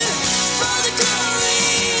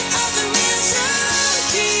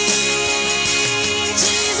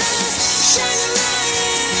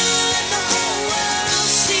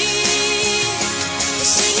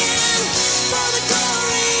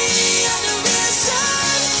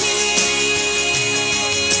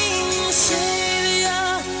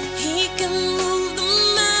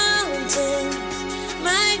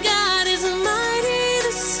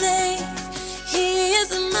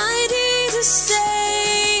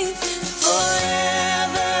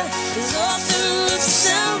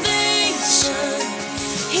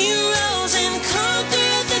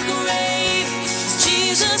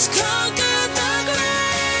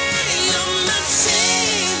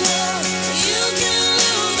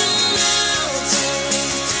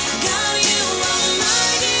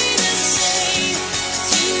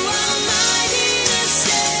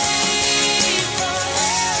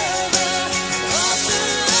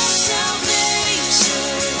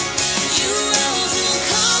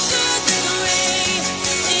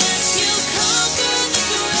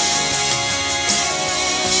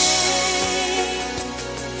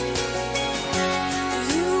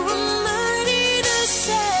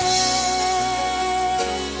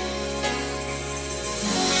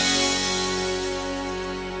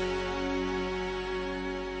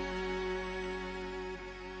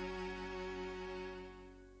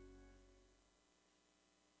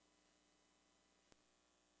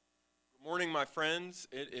Morning, my friends.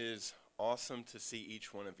 It is awesome to see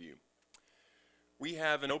each one of you. We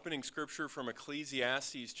have an opening scripture from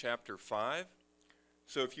Ecclesiastes chapter 5.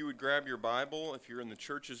 So if you would grab your Bible, if you're in the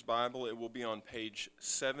church's Bible, it will be on page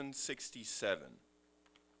 767.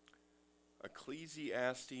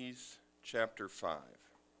 Ecclesiastes chapter 5.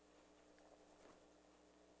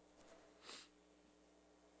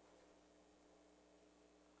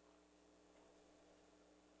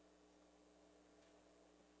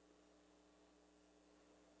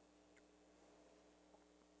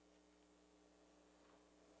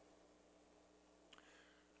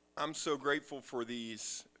 I'm so grateful for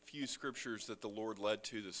these few scriptures that the Lord led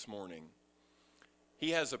to this morning.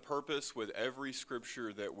 He has a purpose with every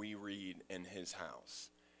scripture that we read in His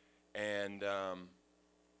house. And it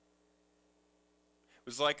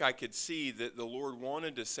was like I could see that the Lord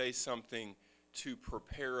wanted to say something to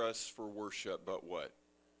prepare us for worship, but what?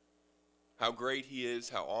 How great He is,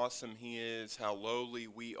 how awesome He is, how lowly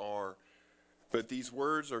we are. But these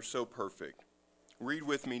words are so perfect. Read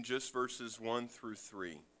with me just verses 1 through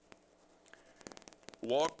 3.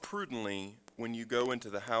 Walk prudently when you go into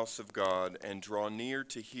the house of God, and draw near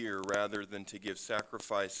to hear rather than to give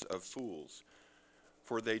sacrifice of fools,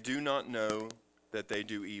 for they do not know that they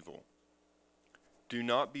do evil. Do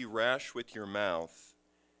not be rash with your mouth,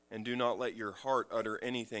 and do not let your heart utter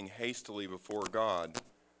anything hastily before God,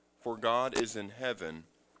 for God is in heaven,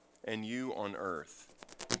 and you on earth.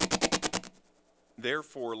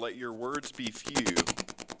 Therefore let your words be few,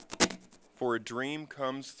 for a dream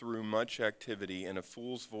comes through much activity, and a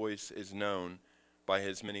fool's voice is known by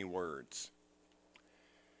his many words.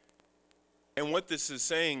 And what this is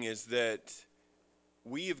saying is that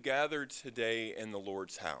we have gathered today in the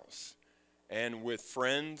Lord's house, and with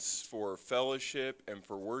friends for fellowship and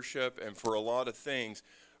for worship and for a lot of things,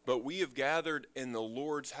 but we have gathered in the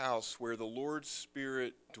Lord's house where the Lord's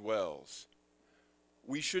Spirit dwells.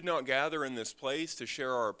 We should not gather in this place to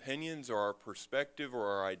share our opinions or our perspective or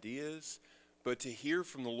our ideas, but to hear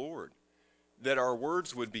from the Lord, that our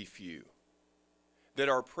words would be few, that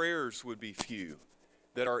our prayers would be few,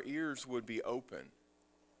 that our ears would be open.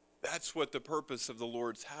 That's what the purpose of the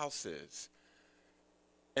Lord's house is.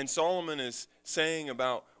 And Solomon is saying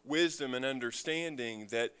about wisdom and understanding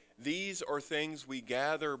that these are things we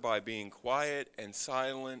gather by being quiet and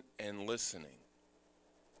silent and listening.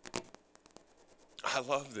 I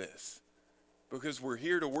love this because we're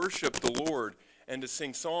here to worship the Lord and to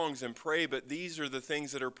sing songs and pray, but these are the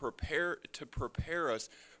things that are to prepare us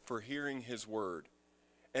for hearing His word.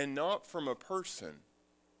 And not from a person,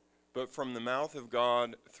 but from the mouth of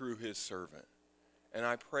God through His servant. And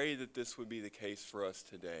I pray that this would be the case for us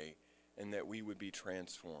today, and that we would be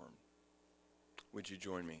transformed. Would you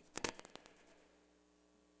join me?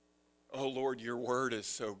 Oh Lord, your word is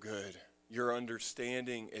so good. Your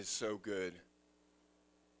understanding is so good.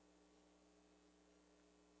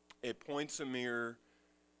 It points a mirror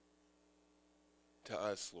to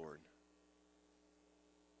us, Lord.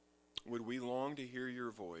 Would we long to hear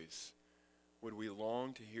your voice? Would we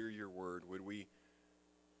long to hear your word? Would we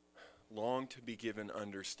long to be given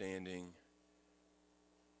understanding?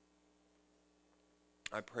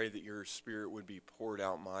 I pray that your Spirit would be poured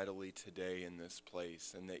out mightily today in this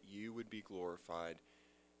place, and that you would be glorified,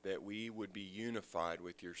 that we would be unified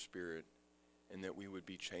with your Spirit, and that we would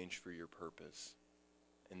be changed for your purpose.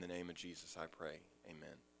 In the name of Jesus, I pray. Amen.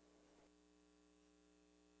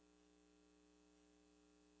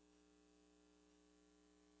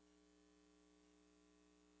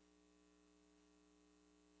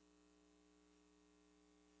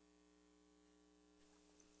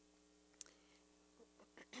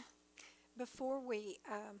 Before we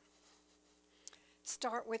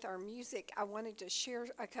start with our music, I wanted to share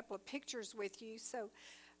a couple of pictures with you. So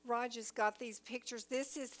Raj has got these pictures.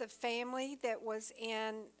 This is the family that was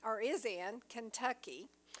in, or is in, Kentucky,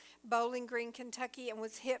 Bowling Green, Kentucky, and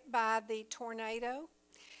was hit by the tornado.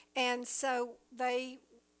 And so they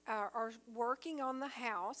are working on the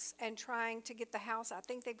house and trying to get the house. I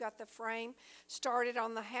think they've got the frame started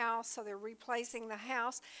on the house, so they're replacing the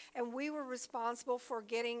house. And we were responsible for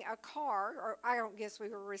getting a car, or I don't guess we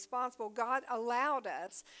were responsible. God allowed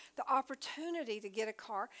us the opportunity to get a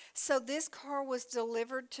car. So this car was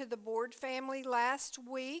delivered to the Board family last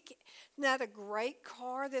week. Isn't that a great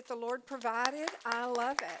car that the Lord provided? I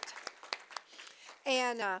love it.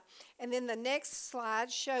 And then the next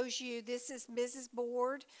slide shows you, this is Mrs.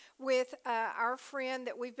 Board with our friend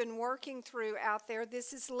that we've been working through out there.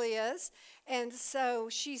 This is Liz. And so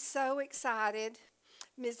she's so excited.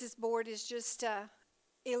 Mrs. Board is just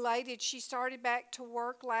elated. She started back to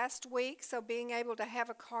work last week, so being able to have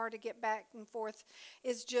a car to get back and forth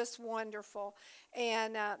is just wonderful.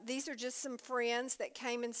 And these are just some friends that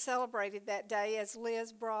came and celebrated that day as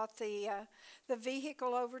Liz brought the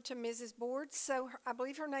vehicle over to Mrs. Board. So I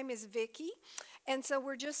believe her name is Vicky. And so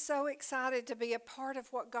we're just so excited to be a part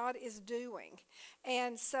of what God is doing.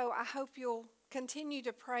 And so I hope you'll continue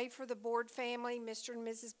to pray for the Board family, Mr. and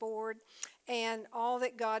Mrs. Board, and all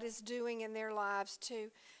that God is doing in their lives to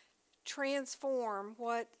transform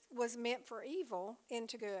what was meant for evil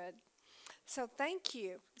into good. So thank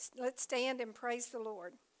you. Let's stand and praise the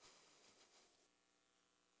Lord.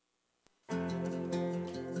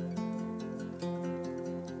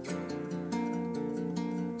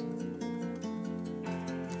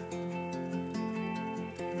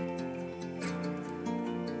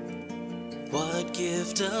 What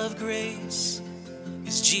gift of grace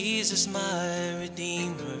is Jesus my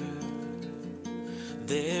Redeemer?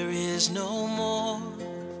 There is no more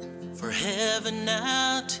for heaven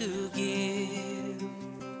now to give.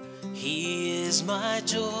 He is my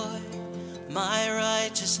joy, my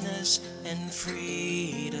righteousness and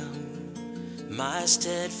freedom, my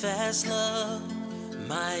steadfast love,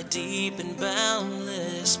 my deep and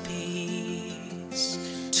boundless peace.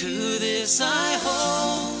 To this I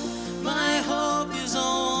hold. My hope is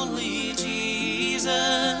only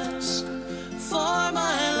Jesus, for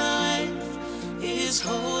my life is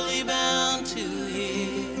wholly bound to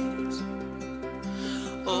His.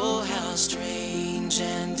 Oh, how strange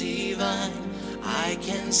and divine, I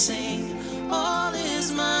can sing, all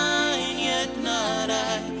is mine, yet not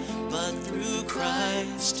I, but through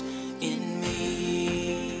Christ in me.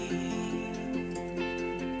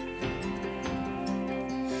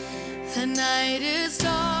 The night is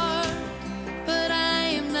dark, but I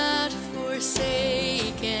am not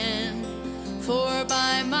forsaken, for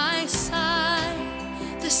by my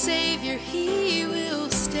side the Savior, He will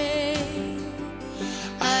stay.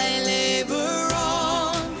 I labor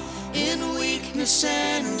on in weakness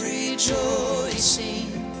and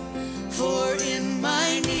rejoicing, for in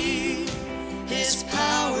my need His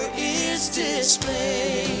power is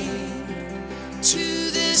displayed. To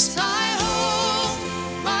this I hope,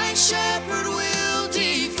 my shepherd will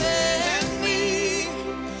defend me.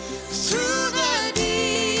 Through the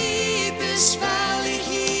deepest valley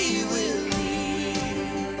He will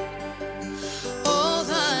lead. Oh,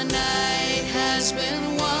 the night has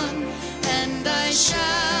been won, and I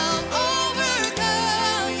shall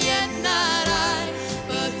overcome, yet not I,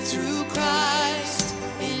 but through Christ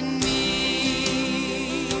in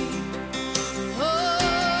me.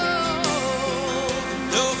 Oh,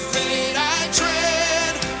 No fate I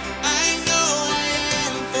dread, I know I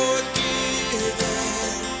am forgiven.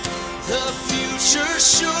 The future's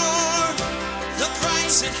sure, the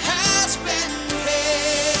price it has been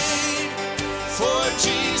paid. For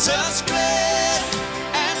Jesus bled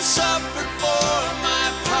and suffered for my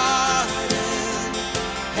pardon,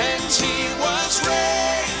 and He was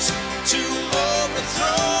raised to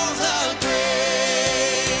overthrow the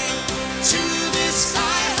grave. To this I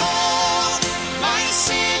hold, my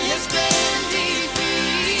sin has been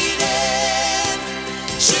defeated.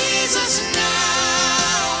 Jesus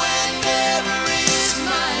now and ever is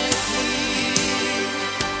my plea.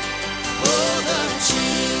 Oh, the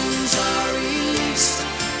chains are released,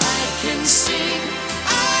 I can sing,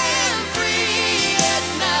 I am free, yet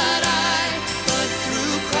not I, but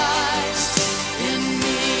through Christ in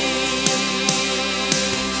me.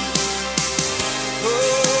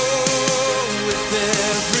 Oh, with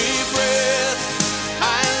every breath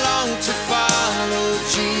I long to follow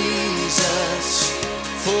Jesus,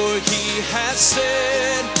 for He has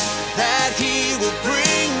said that He will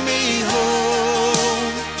bring me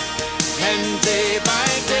home. And day by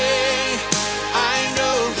day I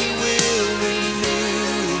know He will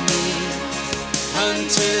renew me,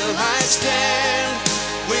 until I stand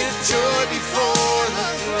with joy before the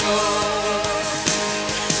throne.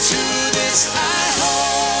 To this I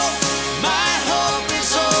hold, my hope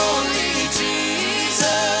is only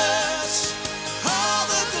Jesus. All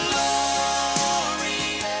the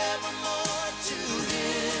glory evermore to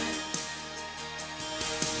Him.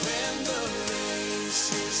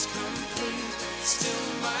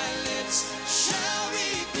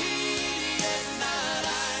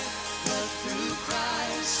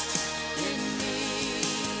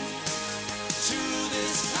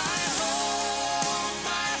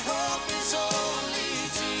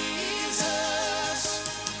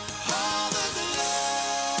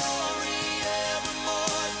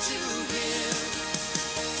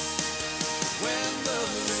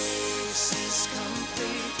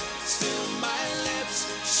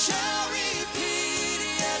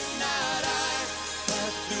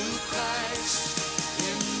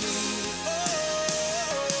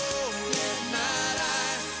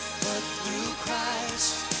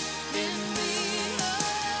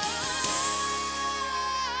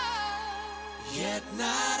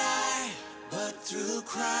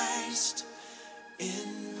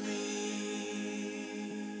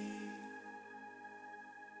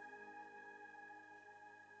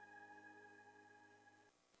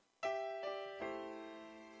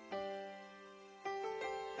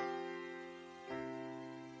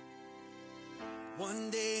 One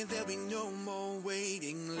day there'll be no more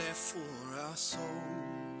waiting left for our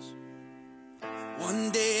souls.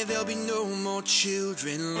 One day there'll be no more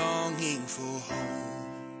children longing for home.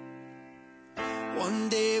 One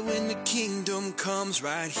day when the kingdom comes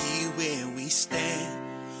right here where we stand,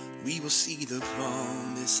 we will see the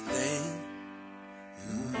promised land.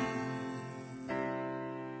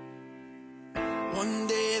 One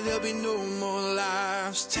day there'll be no more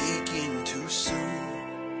lives taken too soon.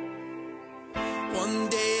 One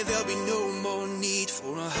day there'll be no more need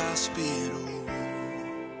for a hospital room.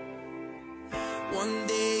 One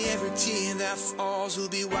day every tear that falls will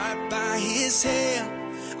be wiped by his hand,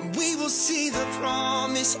 and we will see the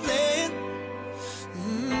promised land.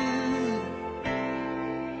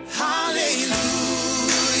 Hallelujah.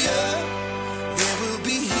 There will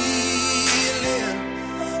be healing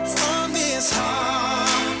from this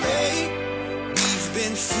heartbreak we've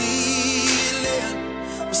been feeling.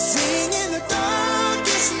 We'll sing in the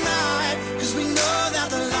darkest night, 'cause we know that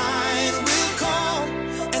the light will come,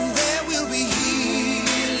 and there will be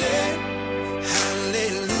healing.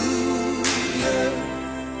 Hallelujah.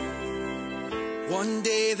 One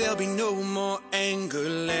day there'll be no more anger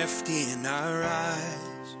left in our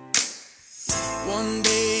eyes. One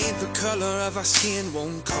day the color of our skin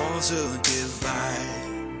won't cause a divide.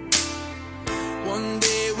 One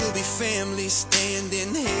day we'll be family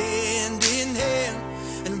standing hand in hand,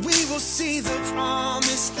 and we will see the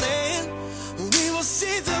promised land. We will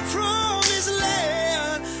see the promised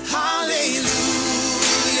land. Hallelujah.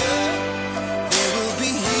 There will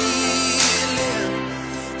be healing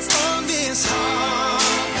from this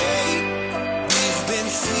heartache we've been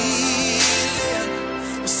feeling.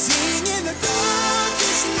 We'll sing in the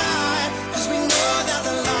darkest night, 'cause we know that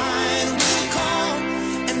the light will come,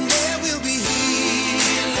 and there will be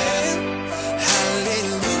healing.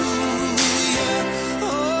 Hallelujah. Oh,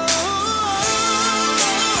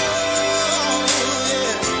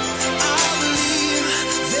 yeah. I believe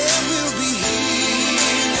there will be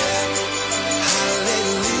healing.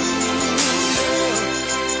 Hallelujah.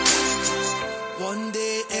 One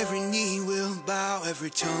day every knee will bow,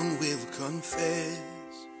 every tongue will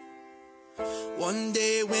confess. One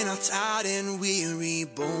day when our tired and weary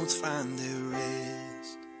bones find their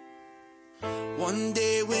rest. One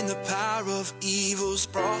day when the power of evil's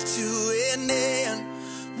brought to an end,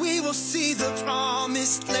 we will see the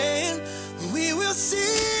promised land. We will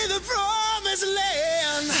see the promised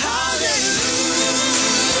land. Hallelujah.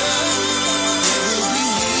 There will be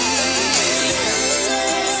healing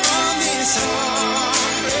from this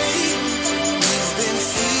heartbreak we've been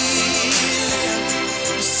feeling.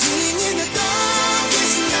 We'll sing in the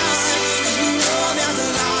darkest night, 'cause we know that the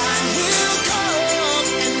light will come,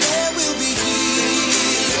 and there will be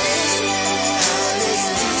healing.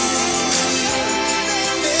 Hallelujah.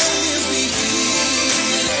 There will be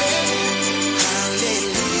healing.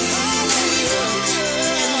 Hallelujah.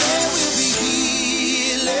 And there will be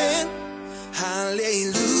healing.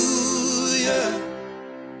 Hallelujah.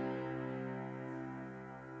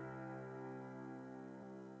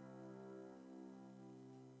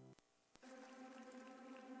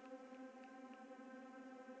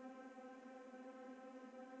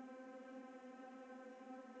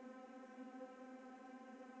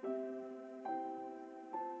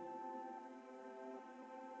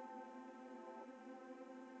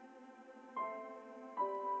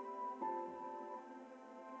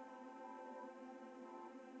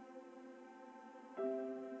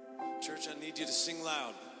 Church, I need you to sing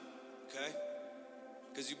loud, okay?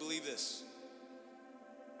 Because you believe this.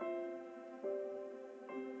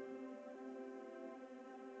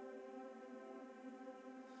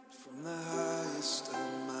 From the highest of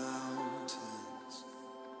mountains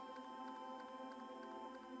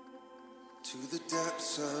to the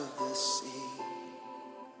depths of the sea,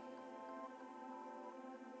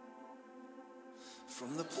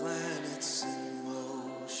 from the planets in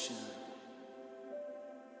motion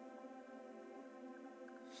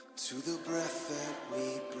to the breath that we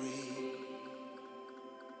breathe,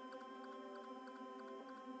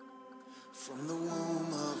 from the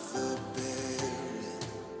womb of the barren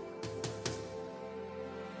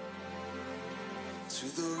to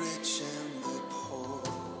the rich and the poor,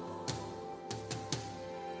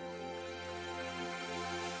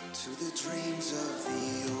 to the dreams of the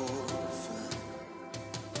orphan.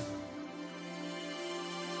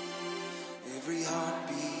 Every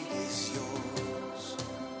heartbeat is yours.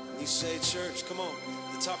 You say, church, come on,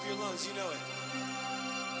 the top of your lungs, you know it.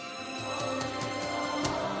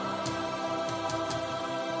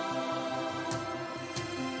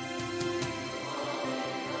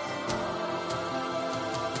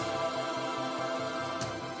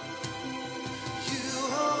 You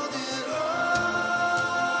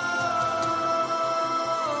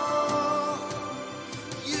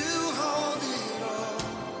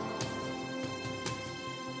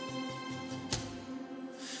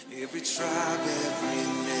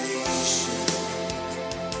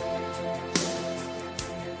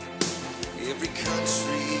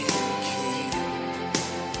country and king.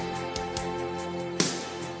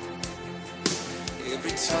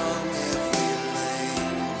 Every tongue, every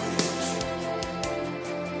language,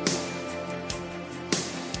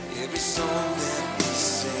 every song that we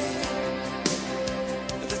sing.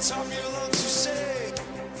 At the top of your lungs you say,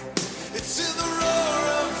 it's in the roar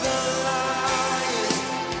of the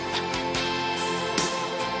lion.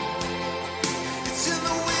 It's in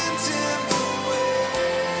the wind and the waves.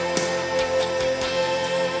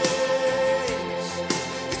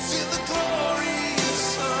 It's in the glory of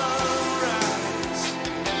sunrise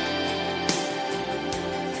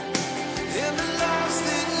and the lives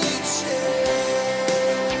that you change.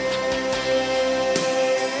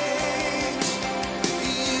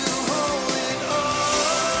 You hold it all.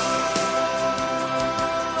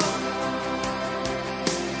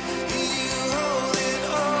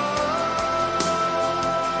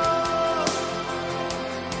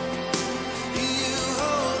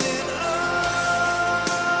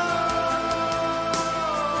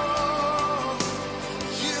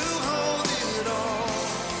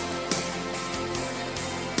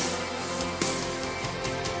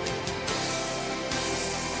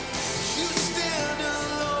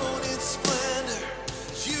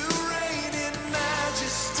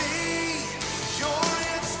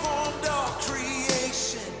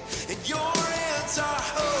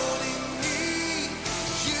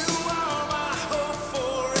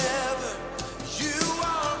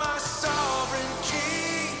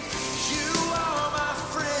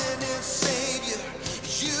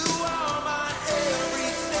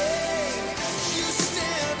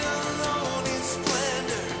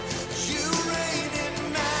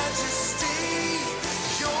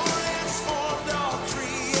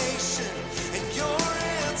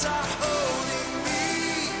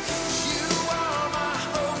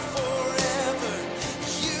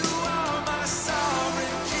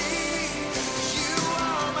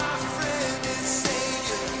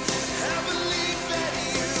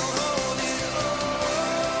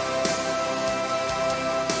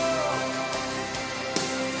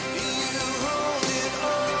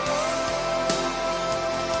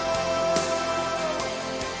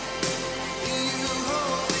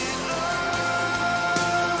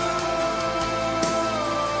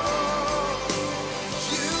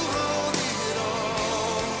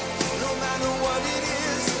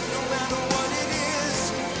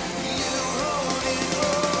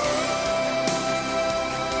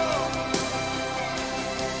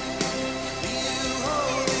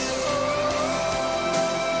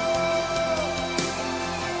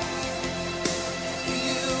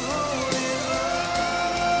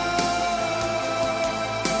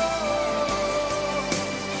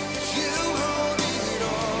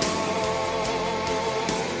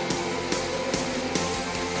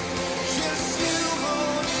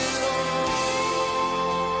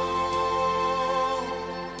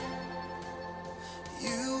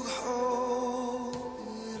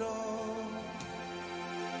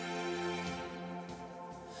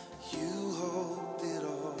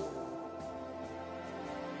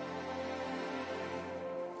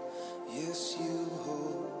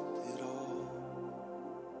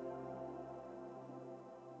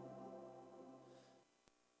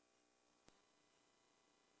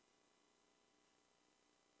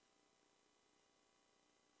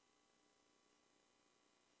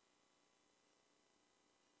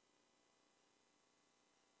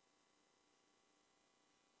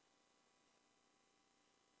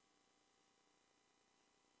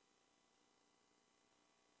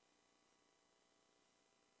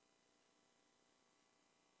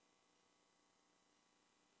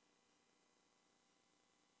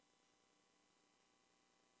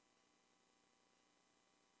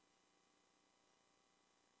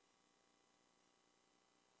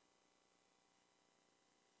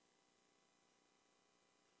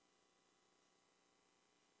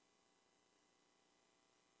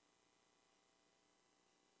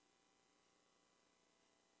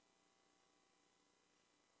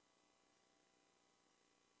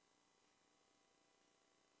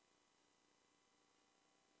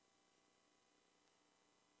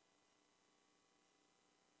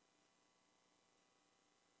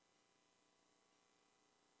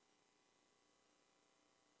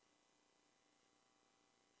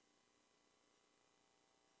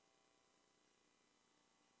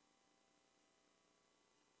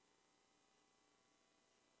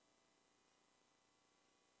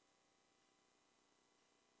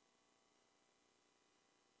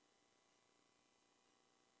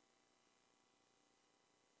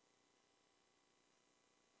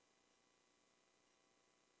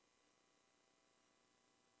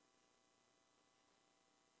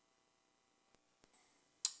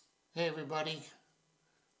 Hey everybody,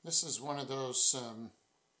 this is one of those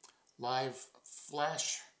live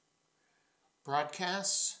flash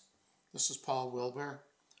broadcasts. This is Paul Wilbur.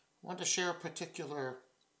 I want to share a particular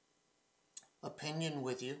opinion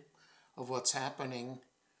with you of what's happening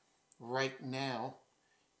right now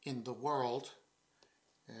in the world.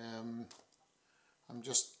 I'm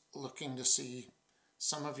just looking to see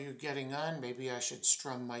some of you getting on. Maybe I should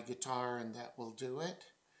strum my guitar and that will do it.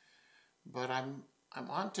 But I'm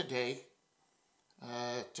on today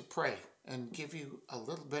to pray and give you a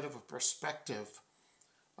little bit of a perspective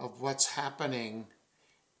of what's happening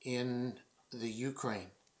in the Ukraine.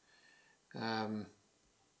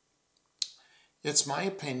 It's my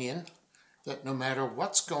opinion that no matter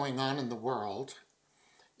what's going on in the world,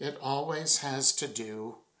 it always has to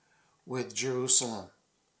do with Jerusalem.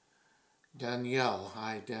 Danielle,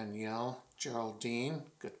 hi Danielle. Geraldine,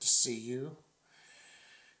 good to see you.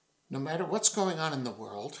 No matter what's going on in the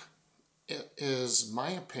world, it is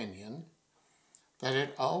my opinion that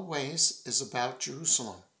it always is about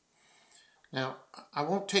Jerusalem. Now, I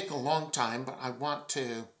won't take a long time, but I want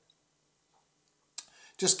to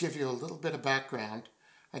just give you a little bit of background.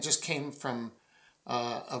 I just came from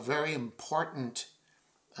a very important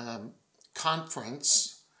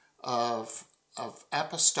conference of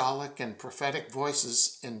apostolic and prophetic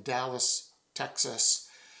voices in Dallas, Texas.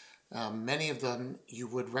 Many of them you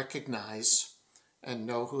would recognize and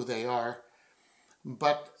know who they are.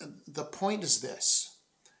 But the point is this.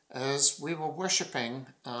 As we were worshiping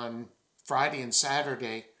on Friday and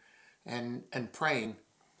Saturday and praying,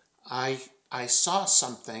 I saw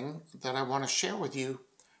something that I want to share with you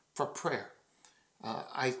for prayer.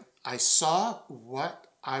 I saw what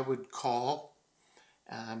I would call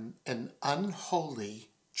an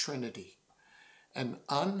unholy trinity. An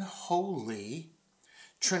unholy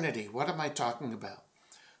Trinity. What am I talking about?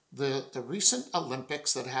 The recent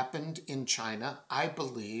Olympics that happened in China, I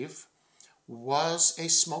believe, was a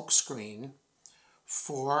smokescreen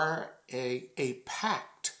for a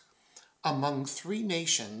pact among three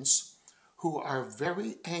nations who are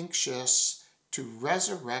very anxious to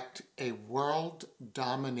resurrect a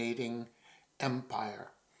world-dominating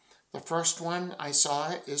empire. The first one I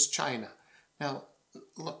saw is China. Now,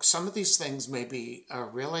 look, some of these things may be,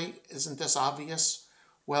 really, isn't this obvious?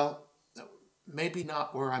 Well, maybe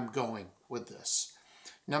not where I'm going with this.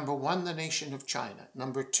 Number one, the nation of China.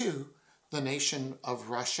 Number two, the nation of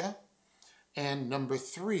Russia. And number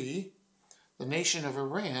three, the nation of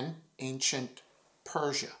Iran, ancient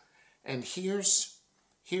Persia. And here's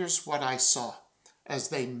what I saw as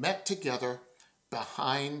they met together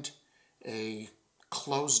behind a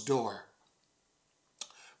closed door.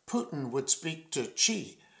 Putin would speak to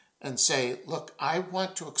Xi and say, look, I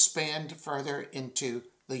want to expand further into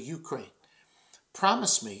the Ukraine.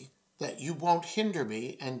 Promise me that you won't hinder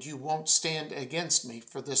me and you won't stand against me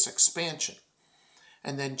for this expansion.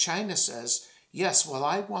 And then China says, yes, well,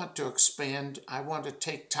 I want to expand. I want to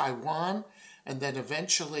take Taiwan and then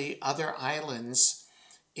eventually other islands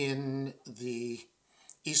in the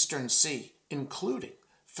Eastern Sea, including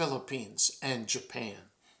Philippines and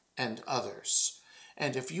Japan and others.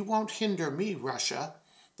 And if you won't hinder me, Russia,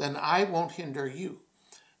 then I won't hinder you.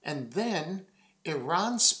 And then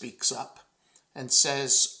Iran speaks up and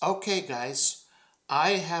says, okay, guys,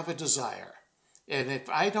 I have a desire. And if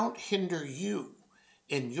I don't hinder you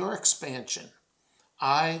in your expansion,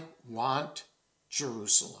 I want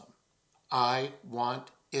Jerusalem. I want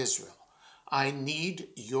Israel. I need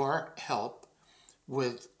your help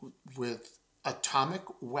with atomic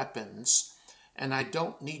weapons, and I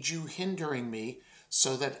don't need you hindering me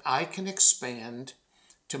so that I can expand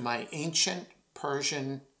to my ancient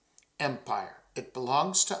Persian empire. It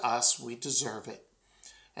belongs to us. We deserve it.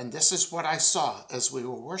 And this is what I saw as we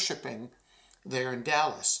were worshiping there in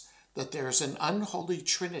Dallas, that there's an unholy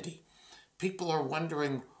trinity. People are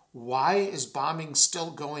wondering, why is bombing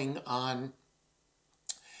still going on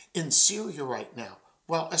in Syria right now?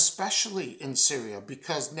 Well, especially in Syria,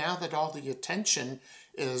 because now that all the attention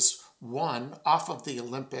is, one, off of the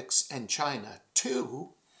Olympics and China,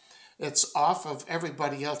 two, it's off of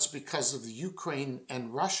everybody else because of the Ukraine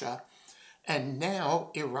and Russia. And now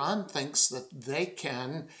Iran thinks that they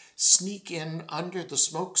can sneak in under the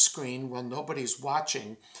smoke screen while nobody's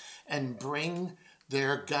watching and bring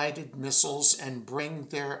their guided missiles and bring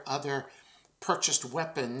their other purchased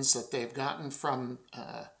weapons that they've gotten from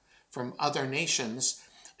other nations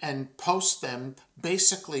and post them,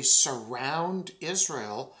 basically surround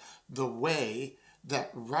Israel the way that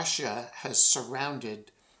Russia has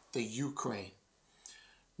surrounded the Ukraine.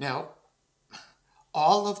 Now,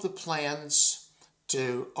 all of the plans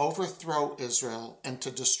to overthrow Israel and to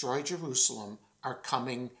destroy Jerusalem are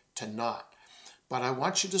coming to naught. But I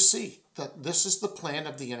want you to see that this is the plan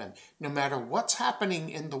of the enemy. No matter what's happening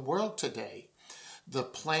in the world today, the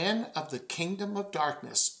plan of the kingdom of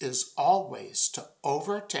darkness is always to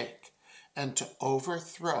overtake and to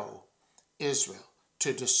overthrow Israel,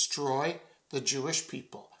 to destroy the Jewish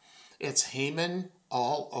people. It's Haman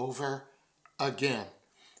all over again.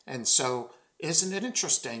 And so, isn't it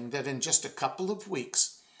interesting that in just a couple of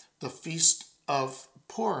weeks, the Feast of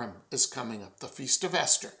Purim is coming up, the Feast of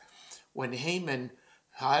Esther, when Haman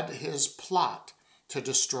had his plot to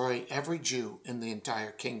destroy every Jew in the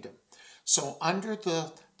entire kingdom. So under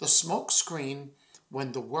the smoke screen,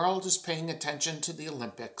 when the world is paying attention to the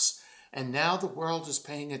Olympics, and now the world is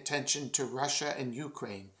paying attention to Russia and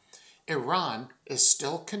Ukraine, Iran is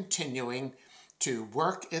still continuing to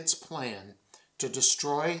work its plan to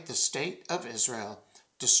destroy the state of Israel,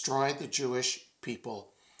 destroy the Jewish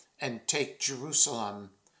people, and take Jerusalem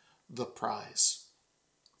the prize.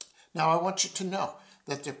 Now I want you to know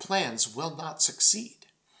that their plans will not succeed.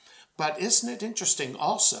 But isn't it interesting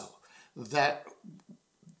also that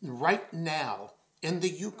right now in the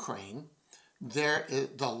Ukraine, there is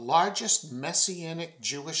the largest Messianic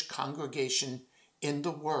Jewish congregation in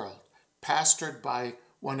the world, pastored by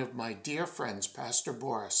one of my dear friends, Pastor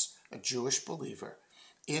Boris, a Jewish believer,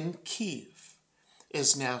 in Kyiv,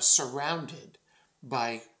 is now surrounded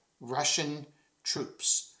by Russian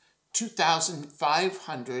troops.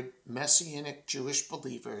 2,500 Messianic Jewish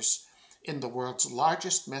believers in the world's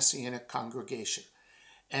largest Messianic congregation.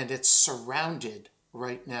 And it's surrounded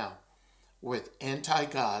right now with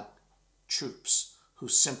anti-God troops who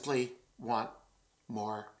simply want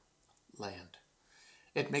more land.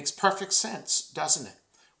 It makes perfect sense, doesn't it?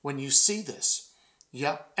 When you see this,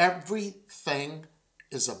 everything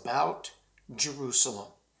is about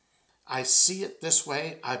Jerusalem. I see it this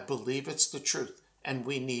way. I believe it's the truth, and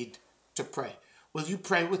we need to pray. Will you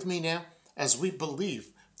pray with me now as we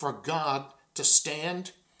believe for God to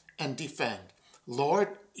stand and defend?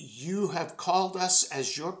 Lord, you have called us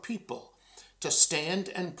as your people to stand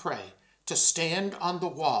and pray, to stand on the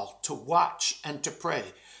wall, to watch and to pray,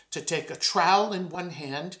 to take a trowel in one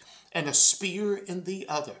hand and a spear in the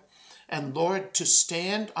other. And Lord, to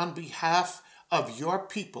stand on behalf of your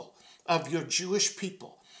people, of your Jewish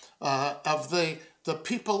people, of the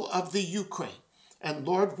people of the Ukraine. And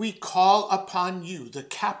Lord, we call upon you, the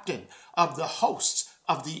captain of the hosts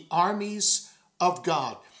of the armies of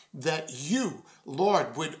God, that you,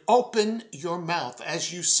 Lord, would open your mouth,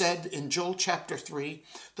 as you said in Joel chapter 3,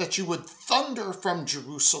 that you would thunder from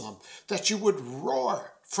Jerusalem, that you would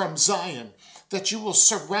roar from Zion, that you will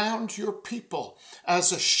surround your people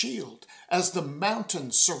as a shield, as the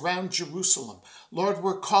mountains surround Jerusalem. Lord,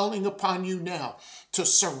 we're calling upon you now to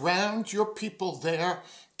surround your people there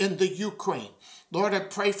in the Ukraine. Lord, I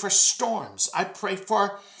pray for storms. I pray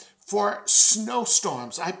for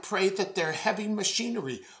snowstorms. I pray that their heavy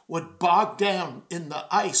machinery would bog down in the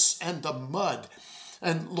ice and the mud.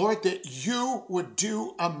 And Lord, that you would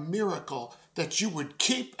do a miracle, that you would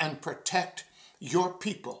keep and protect your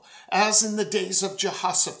people. As in the days of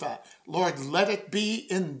Jehoshaphat, Lord, let it be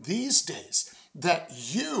in these days that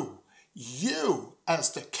you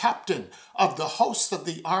as the captain of the host of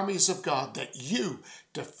the armies of God, that you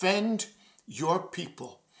defend your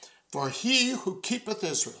people. For he who keepeth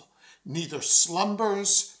Israel neither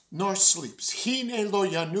slumbers nor sleeps. Hine lo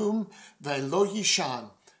yanum velo yishan,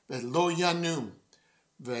 velo yanum,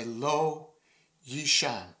 velo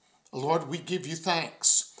yishan. Lord, we give you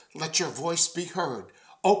thanks. Let your voice be heard.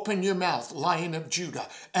 Open your mouth, Lion of Judah,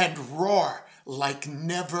 and roar like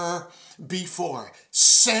never before.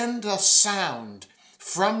 Send a sound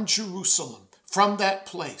from Jerusalem, from that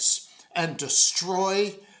place, and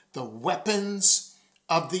destroy the weapons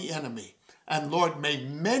of the enemy. And Lord, may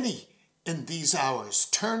many in these hours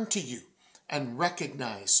turn to you and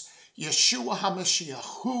recognize Yeshua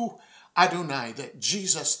HaMashiach, who Adonai, that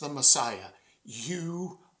Jesus the Messiah,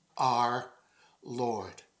 you are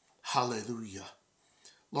Lord. Hallelujah.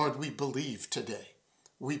 Lord, we believe today.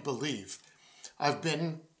 We believe. I've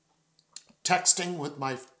been texting with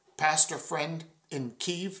my pastor friend in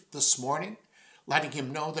Kyiv this morning, letting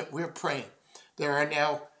him know that we're praying. There are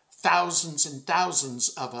now thousands and thousands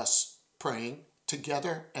of us praying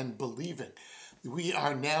together and believing. We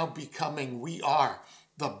are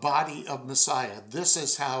the body of Messiah. This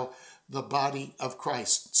is how the body of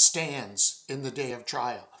Christ stands in the day of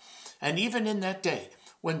trial. And even in that day,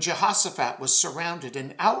 when Jehoshaphat was surrounded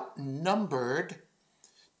and outnumbered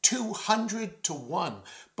 200-1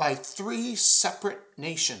 by 3 separate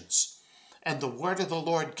nations, and the word of the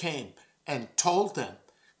Lord came and told them,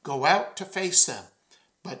 go out to face them,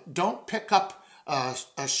 but don't pick up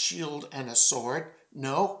a shield and a sword.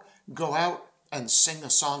 No, go out and sing a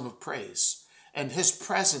song of praise, and his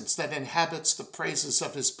presence that inhabits the praises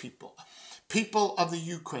of his people. People of the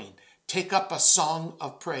Ukraine, take up a song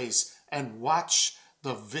of praise and watch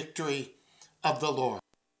the victory of the Lord.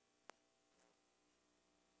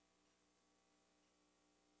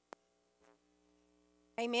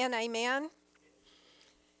 Amen, amen.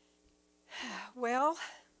 Well,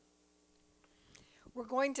 we're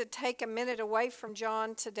going to take a minute away from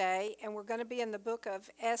John today, and we're going to be in the book of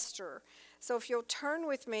Esther. So if you'll turn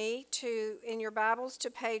with me in your Bibles to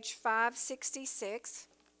page 566.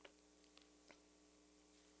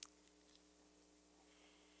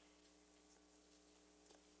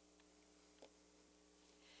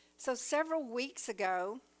 So several weeks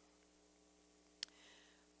ago,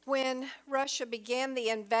 when Russia began the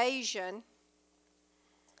invasion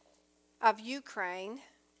of Ukraine,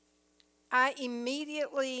 I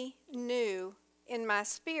immediately knew in my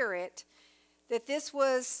spirit that this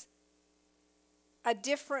was a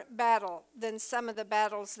different battle than some of the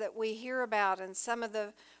battles that we hear about and some of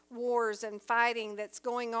the wars and fighting that's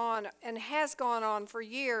going on and has gone on for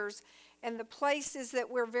years, and the places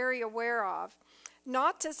that we're very aware of.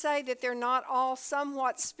 Not to say that they're not all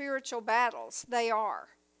somewhat spiritual battles. They are.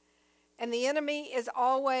 And the enemy is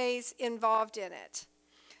always involved in it.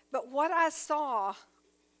 But what I saw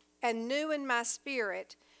and knew in my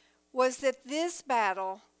spirit was that this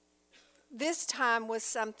battle, this time, was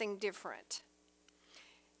something different.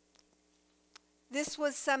 This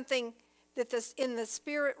was something that in the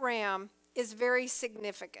spirit realm is very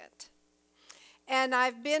significant. And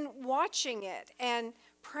I've been watching it and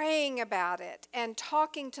praying about it and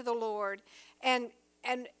talking to the Lord and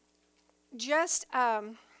just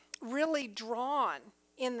really drawn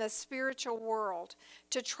in the spiritual world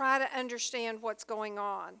to try to understand what's going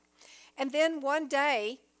on. And then one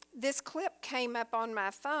day, this clip came up on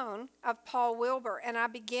my phone of Paul Wilbur, and I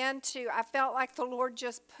felt like the Lord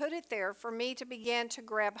just put it there for me to begin to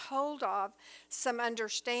grab hold of some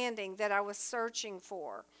understanding that I was searching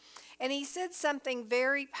for. And he said something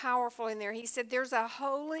very powerful in there. He said, there's an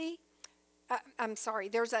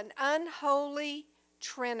unholy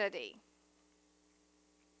trinity.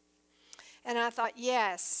 And I thought,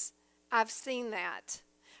 yes, I've seen that.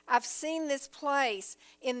 I've seen this place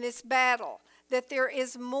in this battle, that there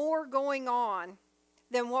is more going on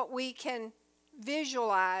than what we can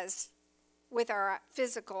visualize with our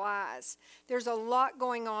physical eyes. There's a lot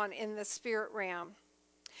going on in the spirit realm.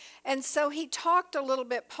 And so he talked a little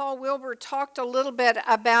bit, Paul Wilbur talked a little bit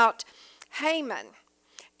about Haman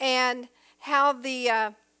and how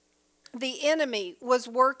the enemy was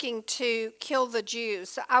working to kill the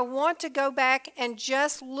Jews. So I want to go back and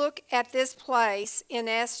just look at this place in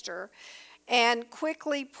Esther and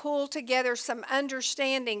quickly pull together some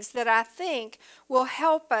understandings that I think will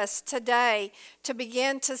help us today to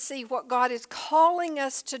begin to see what God is calling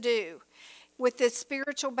us to do with this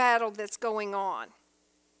spiritual battle that's going on.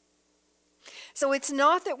 So it's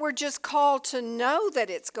not that we're just called to know that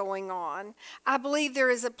it's going on. I believe there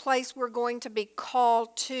is a place we're going to be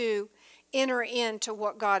called to enter into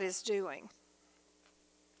what God is doing.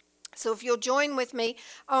 So if you'll join with me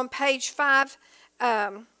on page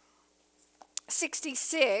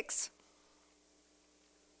 566.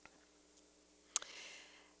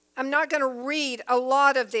 I'm not going to read a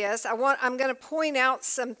lot of this. I'm going to point out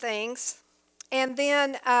some things. And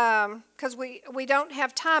then, because we don't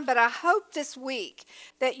have time, but I hope this week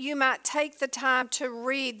that you might take the time to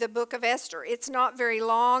read the book of Esther. It's not very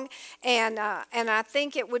long, and I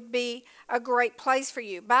think it would be a great place for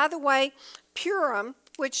you. By the way, Purim,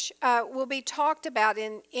 which will be talked about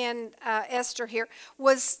in Esther here,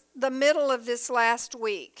 was the middle of this last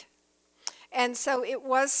week. And so it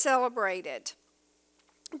was celebrated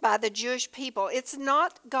by the Jewish people. It's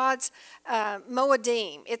not God's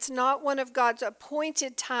Moedim. It's not one of God's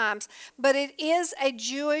appointed times, but it is a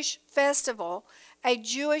Jewish festival, a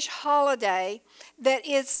Jewish holiday that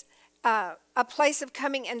is a place of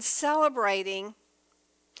coming and celebrating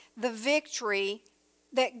the victory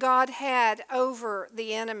that God had over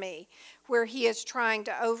the enemy, where he is trying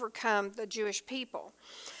to overcome the Jewish people.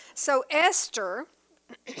 So Esther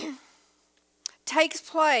takes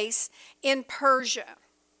place in Persia.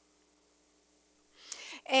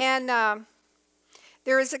 And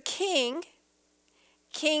there is a king,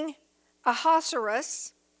 King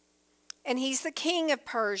Ahasuerus, and he's the king of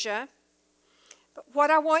Persia. But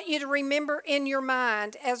what I want you to remember in your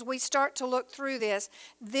mind as we start to look through this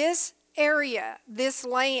area, this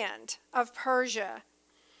land of Persia,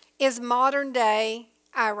 is modern-day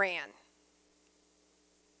Iran.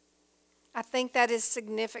 I think that is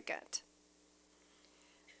significant.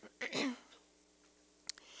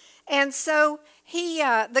 And so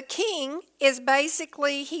the king is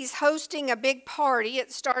basically, he's hosting a big party.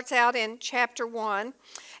 It starts out in chapter 1.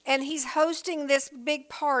 And he's hosting this big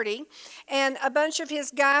party. And a bunch of his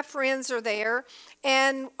guy friends are there.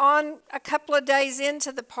 And on a couple of days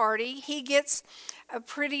into the party, he gets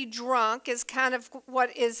pretty drunk, is kind of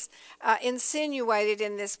what is insinuated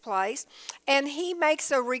in this place. And he makes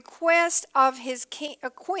a request of his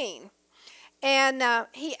queen. And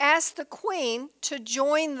he asked the queen to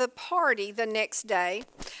join the party the next day,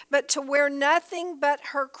 but to wear nothing but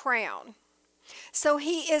her crown. So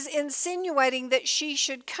he is insinuating that she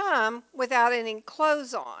should come without any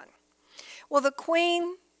clothes on. Well, the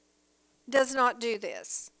queen does not do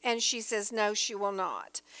this, and she says no, she will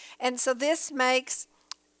not. And so this makes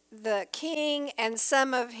the king and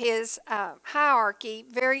some of his hierarchy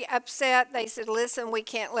very upset. They said, listen, we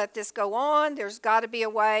can't let this go on. There's got to be a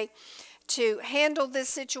way to handle this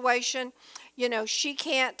situation. You know, she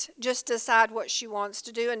can't just decide what she wants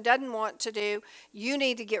to do and doesn't want to do. You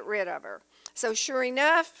need to get rid of her. So sure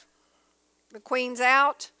enough, the queen's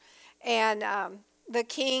out, and the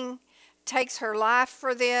king takes her life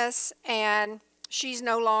for this, and she's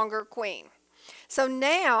no longer queen. So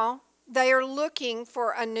now they are looking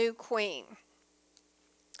for a new queen.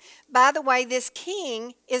 By the way, this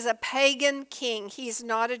king is a pagan king. He's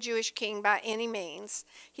not a Jewish king by any means.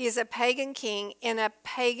 He is a pagan king in a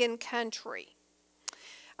pagan country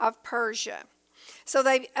of Persia. So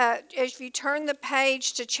if you turn the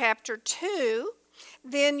page to chapter 2,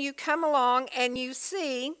 then you come along and you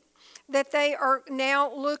see that they are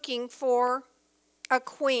now looking for a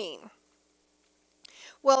queen.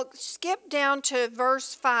 Well, skip down to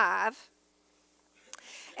verse 5.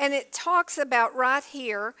 And it talks about right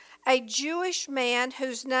here a Jewish man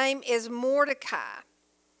whose name is Mordecai.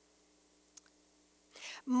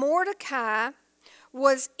 Mordecai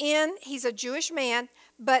he's a Jewish man,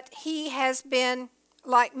 but he has been,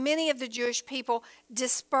 like many of the Jewish people,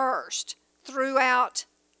 dispersed throughout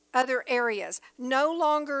other areas, no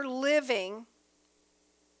longer living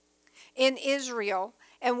in Israel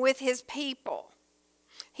and with his people.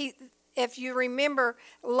 If you remember,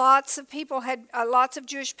 lots of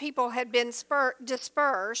Jewish people had been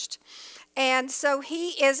dispersed, and so he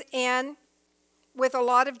is with a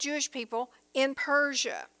lot of Jewish people in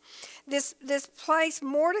Persia. This place,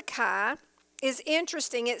 Mordecai, is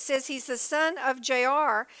interesting. It says he's the son of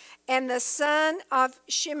Jair, and the son of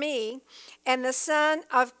Shimei, and the son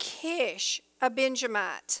of Kish, a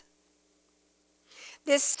Benjamite.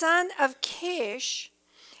 This son of Kish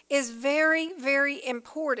is very, very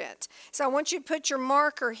important. So I want you to put your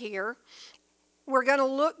marker here. We're going to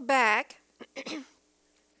look back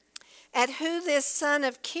at who this son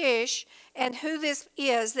of Kish and who this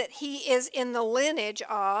is that he is in the lineage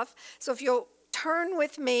of. So if you'll turn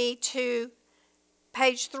with me to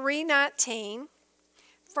page 319,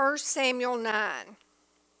 1 Samuel 9.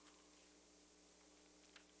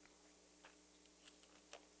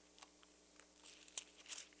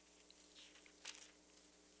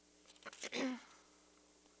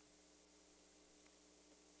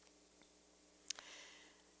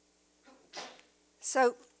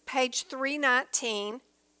 So page 319,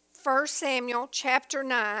 1 Samuel chapter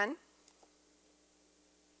 9,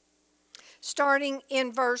 starting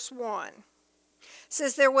in verse 1. It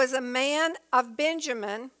says, there was a man of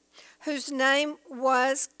Benjamin whose name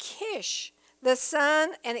was Kish, the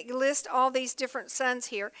son, and it lists all these different sons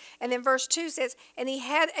here. And then verse 2 says, and he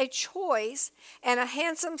had a choice and a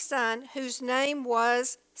handsome son whose name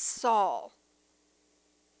was Saul.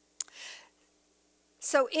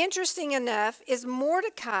 So interesting enough is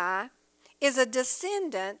Mordecai is a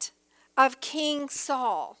descendant of King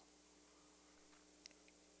Saul.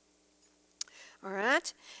 All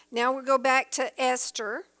right, now we'll go back to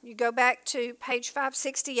Esther. You go back to page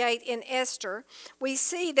 568 in Esther. We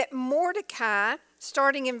see that Mordecai,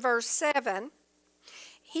 starting in verse 7,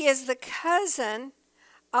 he is the cousin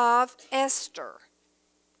of Esther.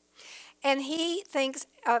 And he thinks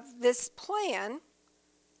of this plan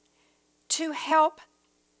to help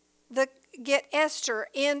get Esther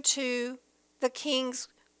into the king's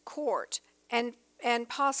court and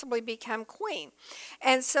possibly become queen.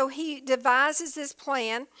 And so he devises this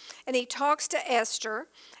plan, and he talks to Esther,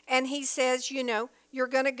 and he says, you know, you're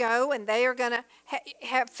going to go, and they are going to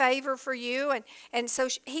have favor for you. And so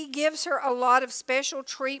he gives her a lot of special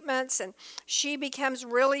treatments, and she becomes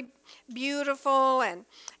really beautiful, and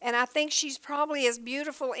I think she's probably as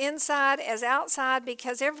beautiful inside as outside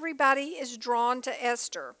because everybody is drawn to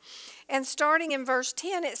Esther. And starting in verse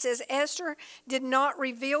 10, it says, Esther did not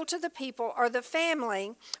reveal to the people or the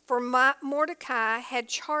family, for Mordecai had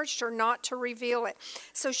charged her not to reveal it.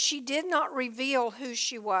 So she did not reveal who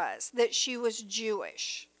she was, that she was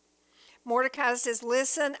Jewish. Mordecai says,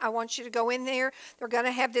 listen, I want you to go in there. They're going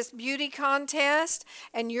to have this beauty contest,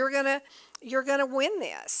 and you're going to win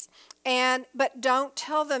this. But don't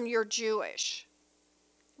tell them you're Jewish,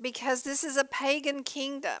 because this is a pagan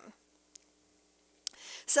kingdom.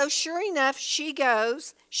 So sure enough, she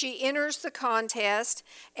goes, she enters the contest,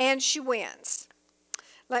 and she wins.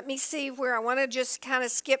 Let me see where I want to just kind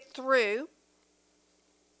of skip through.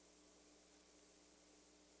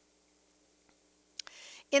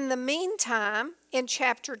 In the meantime, in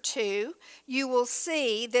chapter 2, you will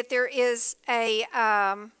see that there is a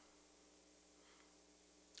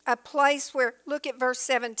place where, look at verse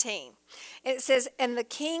 17. It says, and the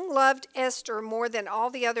king loved Esther more than all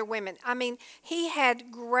the other women. I mean, he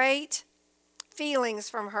had great feelings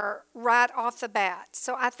from her right off the bat.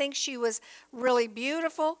 So I think she was really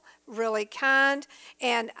beautiful, really kind.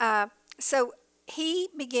 And so he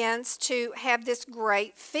begins to have this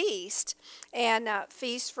great feast, and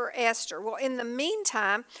feast for Esther. Well, in the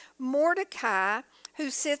meantime, Mordecai, who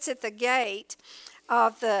sits at the gate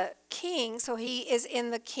of the king, so he is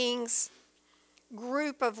in the king's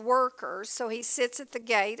group of workers, so he sits at the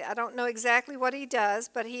gate. I don't know exactly what he does,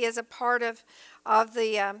 but he is a part of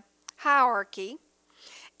the hierarchy.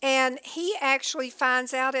 And he actually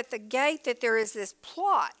finds out at the gate that there is this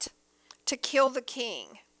plot to kill the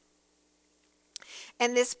king.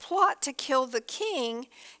 And this plot to kill the king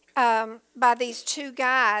by these two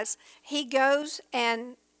guys, he goes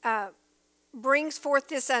and brings forth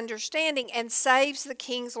this understanding and saves the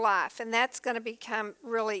king's life. And that's going to become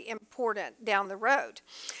really important down the road.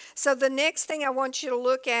 So the next thing I want you to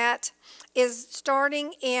look at is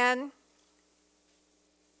starting in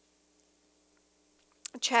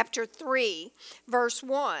chapter 3, verse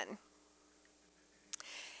 1.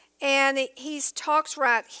 And he talks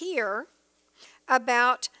right here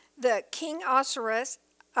about the king Ahasuerus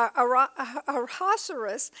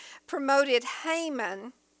promoted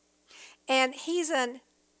Haman, and he's an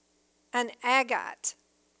Agagite.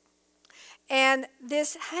 And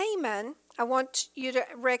this Haman, I want you to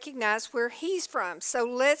recognize where he's from. So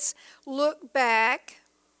let's look back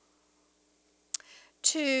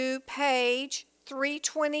to page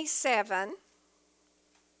 327.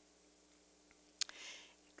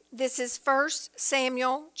 This is 1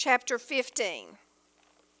 Samuel chapter 15.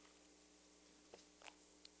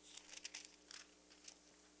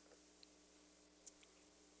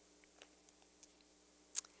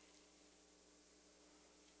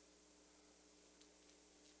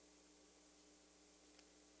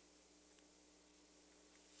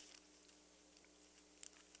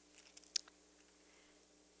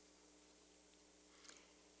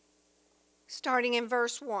 Starting in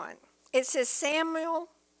verse 1. It says, Samuel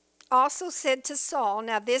also said to Saul,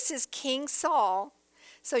 now this is King Saul.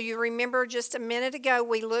 So you remember just a minute ago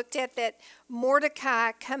we looked at that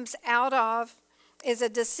Mordecai is a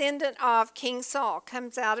descendant of King Saul,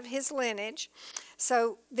 comes out of his lineage.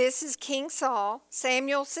 So this is King Saul.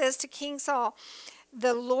 Samuel says to King Saul,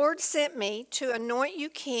 the Lord sent me to anoint you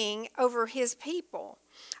king over his people,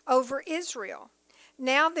 over Israel.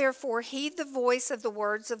 Now therefore heed the voice of the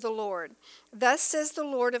words of the Lord. Thus says the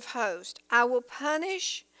Lord of hosts, I will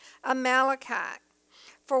punish Amalekite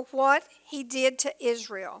for what he did to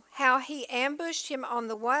Israel, how he ambushed him on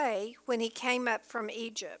the way when he came up from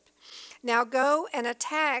Egypt. Now go and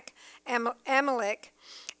attack Amalek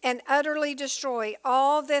and utterly destroy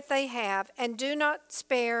all that they have, and do not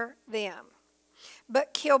spare them,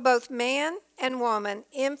 but kill both man and woman,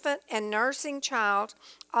 infant and nursing child,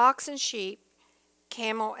 ox and sheep,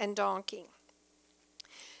 camel and donkey.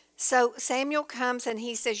 So Samuel comes and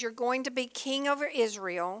he says, you're going to be king over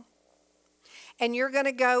Israel, and you're going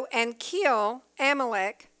to go and kill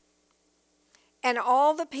Amalek and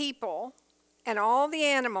all the people and all the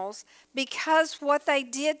animals, because what they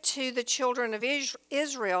did to the children of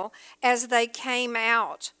Israel as they came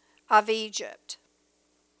out of Egypt.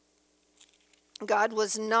 God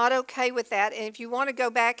was not okay with that. And if you want to go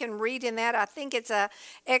back and read in that, I think it's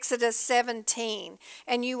Exodus 17.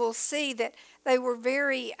 And you will see that they were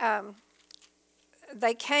very,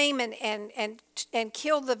 they came and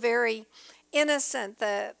killed the very innocent,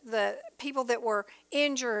 the people that were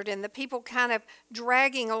injured, and the people kind of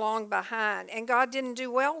dragging along behind. And God didn't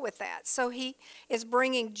do well with that. So he is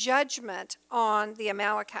bringing judgment on the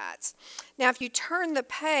Amalekites. Now, if you turn the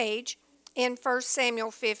page in 1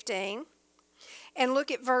 Samuel 15. And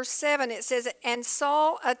look at verse 7. It says, and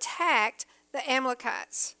Saul attacked the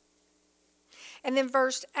Amalekites. And then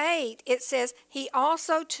verse 8, it says, he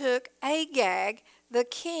also took Agag, the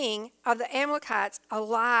king of the Amalekites,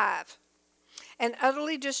 alive, and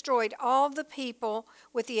utterly destroyed all the people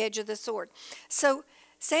with the edge of the sword. So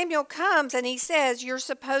Samuel comes and he says, you're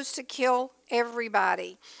supposed to kill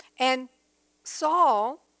everybody. And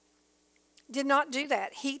Saul did not do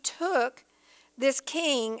that. He took this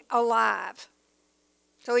king alive.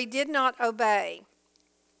 So he did not obey.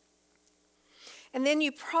 And then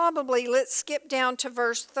let's skip down to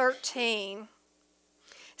verse 13.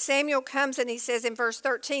 Samuel comes and he says in verse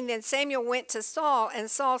 13, then Samuel went to Saul, and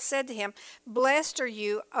Saul said to him, blessed are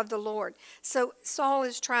you of the Lord. So Saul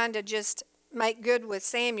is trying to just make good with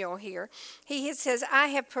Samuel here. He says, I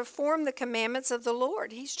have performed the commandments of the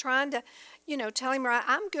Lord. He's trying to, tell him, right,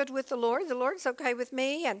 I'm good with the Lord. The Lord's okay with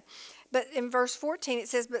me. But in verse 14 it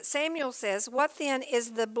says, but Samuel says, what then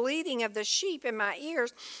is the bleating of the sheep in my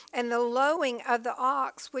ears and the lowing of the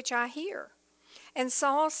ox which I hear? And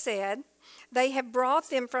Saul said, they have brought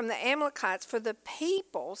them from the Amalekites, for the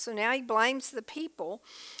people, so now he blames the people,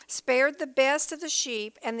 spared the best of the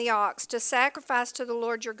sheep and the ox to sacrifice to the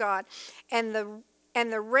Lord your God, and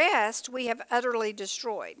the rest we have utterly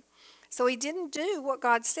destroyed. So he didn't do what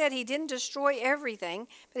God said. He didn't destroy everything,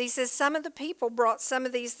 but he says some of the people brought some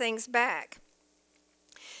of these things back.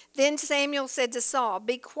 Then Samuel said to Saul,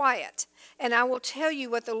 be quiet, and I will tell you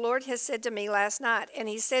what the Lord has said to me last night. And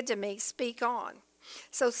he said to me, speak on.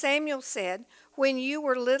 So Samuel said, when you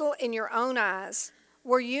were little in your own eyes,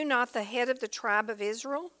 were you not the head of the tribe of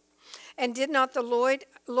Israel? And did not the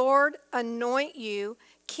Lord anoint you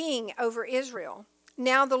king over Israel?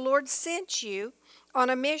 Now the Lord sent you on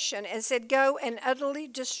a mission and said, go and utterly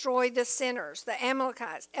destroy the sinners, the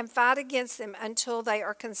Amalekites, and fight against them until they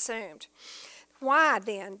are consumed. Why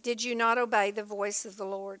then did you not obey the voice of the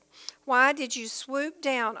Lord? Why did you swoop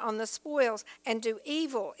down on the spoils and do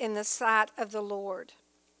evil in the sight of the Lord?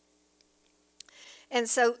 And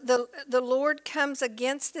so the Lord comes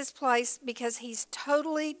against this place because he's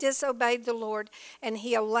totally disobeyed the Lord, and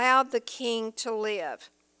he allowed the king to live.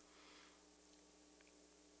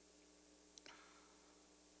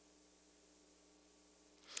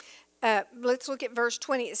 Let's look at verse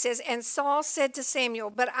 20. It says, and Saul said to Samuel,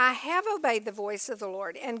 but I have obeyed the voice of the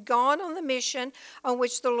Lord and gone on the mission on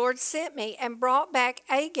which the Lord sent me and brought back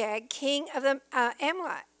Agag, king of the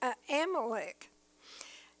Amalek.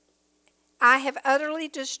 I have utterly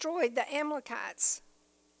destroyed the Amalekites.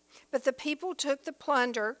 But the people took the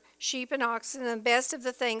plunder, sheep and oxen, and the best of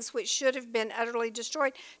the things which should have been utterly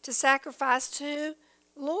destroyed, to sacrifice to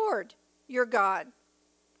Lord your God.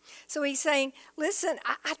 So he's saying, listen,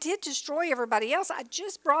 I did destroy everybody else. I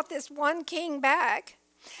just brought this one king back.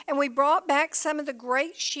 And we brought back some of the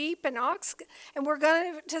great sheep and ox, and we're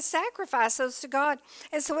going to sacrifice those to God.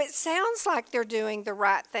 And so it sounds like they're doing the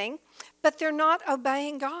right thing, but they're not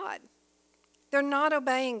obeying God. They're not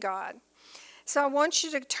obeying God. So I want you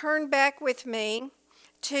to turn back with me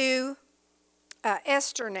to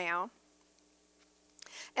Esther now.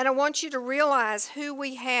 And I want you to realize who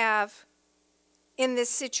we have in this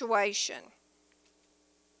situation.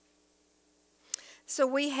 So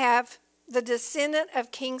we have the descendant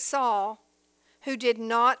of King Saul who did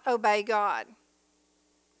not obey God.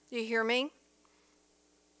 Do you hear me?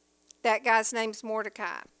 That guy's name's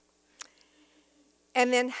Mordecai.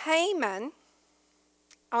 And then Haman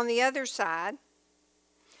on the other side,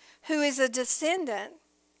 who is a descendant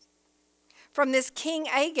from this King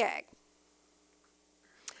Agag,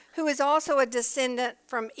 who is also a descendant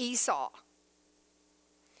from Esau,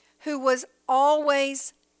 who was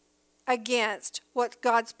always against what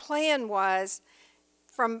God's plan was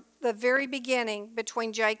from the very beginning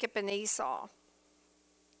between Jacob and Esau.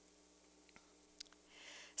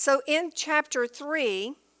 So in chapter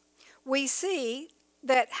 3, we see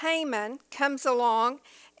that Haman comes along,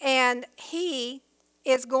 and he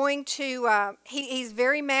is going to, he's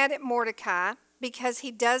very mad at Mordecai because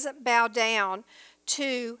he doesn't bow down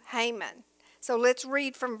to Haman. So let's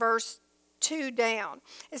read from verse 2 down.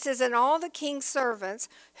 It says, and all the king's servants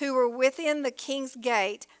who were within the king's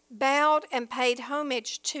gate bowed and paid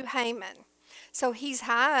homage to Haman. So he's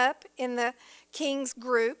high up in the king's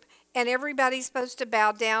group, and everybody's supposed to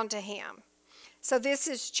bow down to him. So this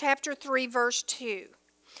is chapter 3, verse 2.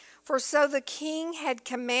 For so the king had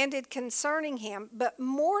commanded concerning him, but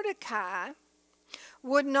Mordecai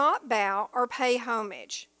would not bow or pay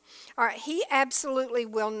homage. All right, he absolutely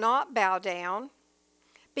will not bow down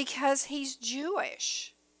because he's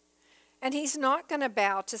Jewish. And he's not going to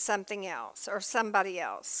bow to something else or somebody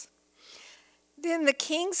else. Then the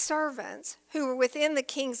king's servants, who were within the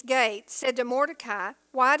king's gate, said to Mordecai,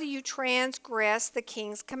 "Why do you transgress the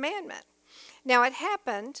king's commandment?" Now it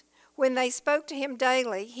happened, when they spoke to him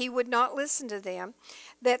daily, he would not listen to them,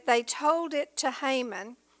 that they told it to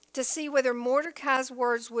Haman to see whether Mordecai's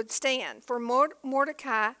words would stand, for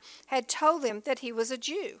Mordecai had told them that he was a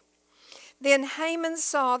Jew. Then Haman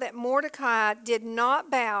saw that Mordecai did not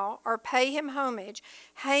bow or pay him homage.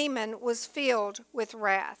 Haman was filled with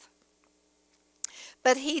wrath.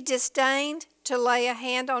 But he disdained to lay a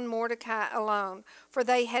hand on Mordecai alone, for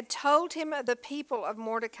they had told him of the people of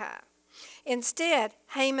Mordecai. Instead,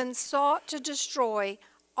 Haman sought to destroy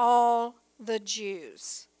all the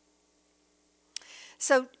Jews.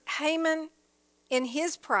 So Haman, in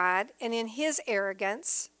his pride and in his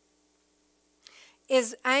arrogance,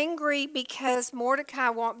 is angry because Mordecai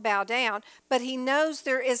won't bow down, but he knows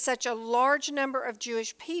there is such a large number of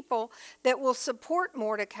Jewish people that will support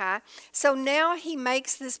Mordecai. So now he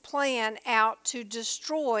makes this plan out to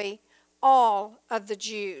destroy all of the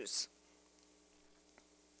Jews.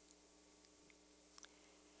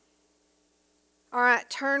 All right,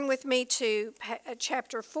 turn with me to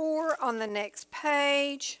chapter 4 on the next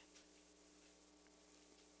page.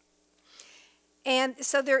 And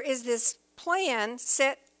so there is this plan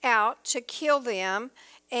set out to kill them,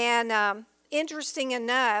 and interesting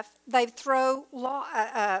enough, they throw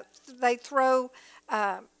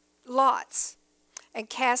lots and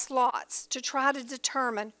cast lots to try to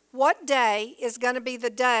determine what day is going to be the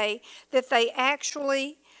day that they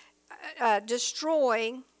actually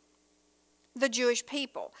destroy the Jewish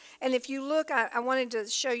people. And if you look, I wanted to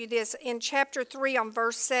show you this in chapter 3 on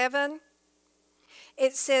verse 7.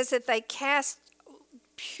 It says that they cast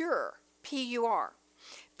pur, P-U-R,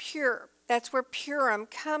 pure. That's where Purim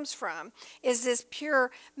comes from. Is this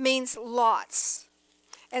pure means lots.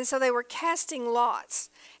 And so they were casting lots.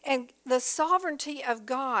 And the sovereignty of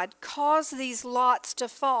God caused these lots to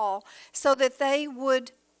fall so that they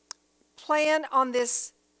would plan on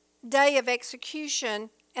this day of execution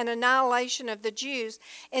and annihilation of the Jews,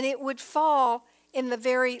 and it would fall in the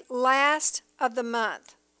very last of the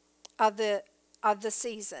month of the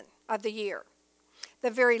season, of the year. The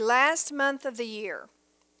very last month of the year.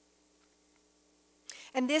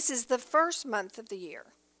 And this is the first month of the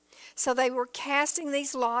year. So they were casting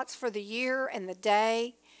these lots for the year and the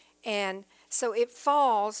day, and so it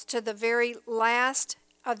falls to the very last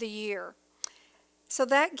of the year. So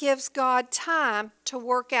that gives God time to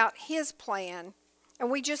work out his plan. And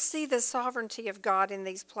we just see the sovereignty of God in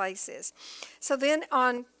these places. So then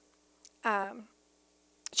on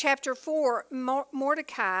chapter 4,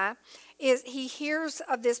 Mordecai, he hears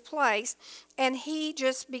of this place, and he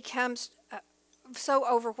just becomes so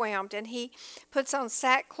overwhelmed. And he puts on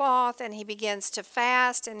sackcloth, and he begins to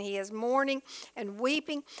fast, and he is mourning and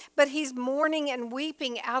weeping. But he's mourning and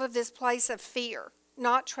weeping out of this place of fear,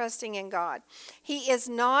 not trusting in God. He is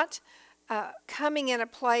not coming in a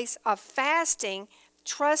place of fasting,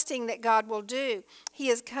 trusting that God will do. He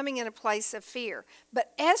is coming in a place of fear.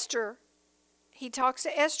 But Esther, he talks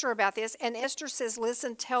to Esther about this, and Esther says,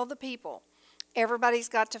 listen, tell the people, everybody's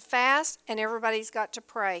got to fast and everybody's got to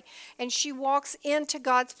pray. And she walks into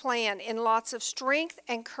God's plan in lots of strength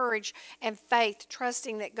and courage and faith,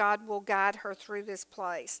 trusting that God will guide her through this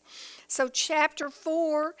place. So chapter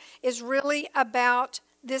 4 is really about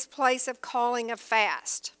this place of calling a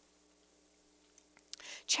fast.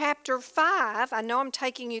 Chapter 5, I know I'm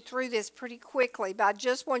taking you through this pretty quickly, but I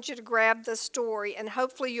just want you to grab the story, and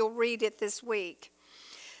hopefully you'll read it this week.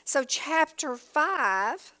 So chapter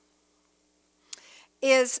 5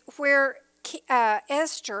 is where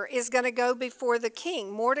Esther is going to go before the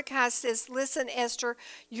king. Mordecai says, listen, Esther,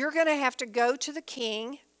 you're going to have to go to the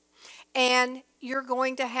king, and you're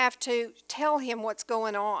going to have to tell him what's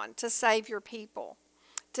going on to save your people,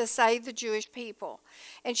 to save the Jewish people.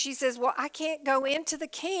 And she says, well, I can't go into the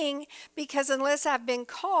king because unless I've been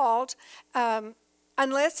called,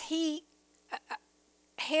 unless he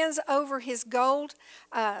hands over his gold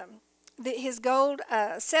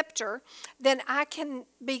scepter, then I can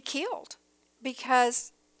be killed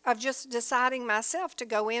because of just deciding myself to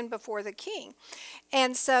go in before the king.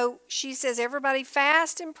 And so she says, everybody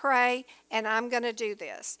fast and pray, and I'm going to do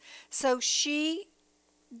this. So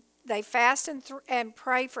they fast and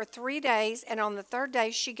pray for 3 days, and on the third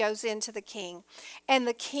day she goes into the king. And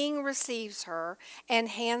the king receives her and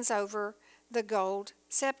hands over the gold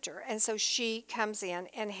scepter. And so she comes in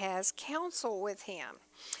and has counsel with him.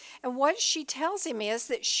 And what she tells him is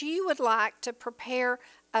that she would like to prepare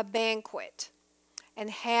a banquet and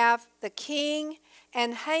have the king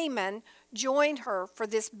and Haman join her for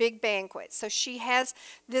this big banquet. So she has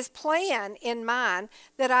this plan in mind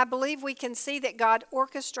that I believe we can see that God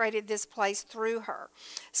orchestrated this place through her.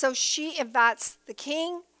 So she invites the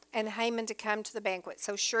king and Haman to come to the banquet.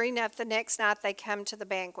 So sure enough, the next night they come to the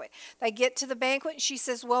banquet. They get to the banquet and she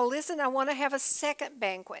says, well, listen, I want to have a second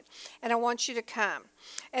banquet and I want you to come.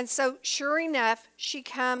 And so sure enough, she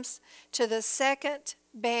comes to the second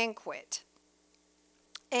banquet.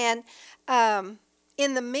 And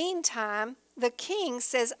in the meantime, the king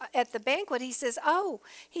says at the banquet, he says,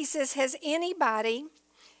 has anybody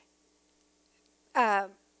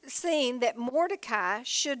seen that Mordecai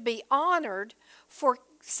should be honored for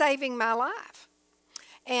saving my life?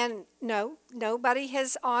 And no, nobody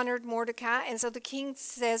has honored Mordecai. And so the king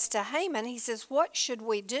says to Haman, he says, what should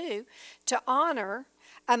we do to honor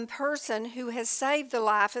a person who has saved the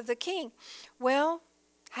life of the king? Well,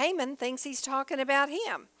 Haman thinks he's talking about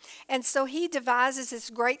him. And so he devises this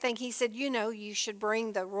great thing. He said, you should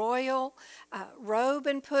bring the royal robe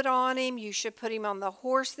and put on him. You should put him on the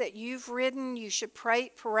horse that you've ridden. You should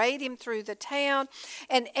parade him through the town.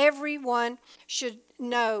 And everyone should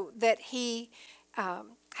know that he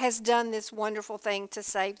has done this wonderful thing to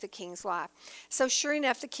save the king's life. So sure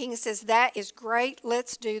enough, the king says, that is great.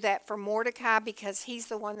 Let's do that for Mordecai because he's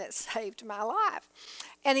the one that saved my life.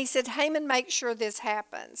 And he said, Haman, make sure this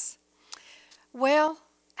happens. Well,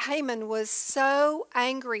 Haman was so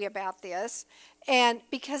angry about this, and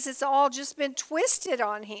because it's all just been twisted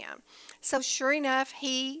on him. So sure enough,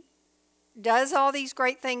 he does all these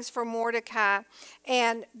great things for Mordecai,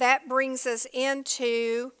 and that brings us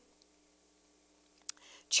into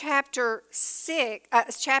chapter 5.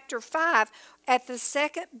 At the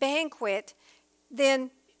second banquet,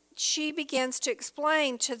 then she begins to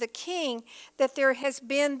explain to the king that there has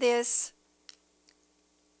been this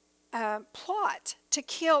plot to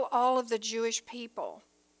kill all of the Jewish people.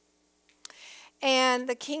 And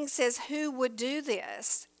the king says, who would do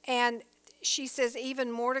this? And she says,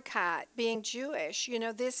 even Mordecai, being Jewish,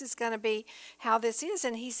 this is going to be how this is.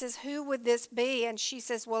 And he says, who would this be? And she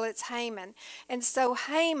says, well, it's Haman. And so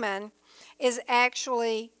Haman is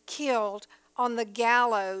actually killed on the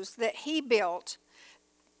gallows that he built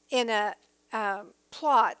in a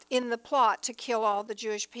plot to kill all the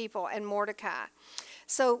Jewish people and Mordecai.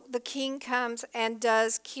 So the king comes and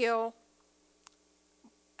does kill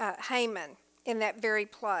Haman in that very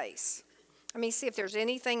place. Let me see if there's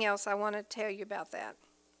anything else I want to tell you about that.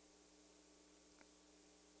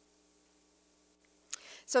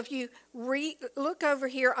 So if you look over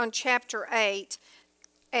here on chapter 8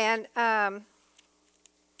 and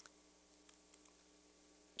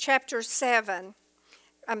chapter 7,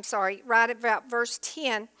 right about verse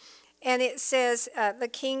 10, and it says, the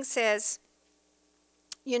king says,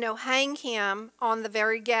 hang him on the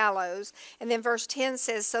very gallows. And then verse 10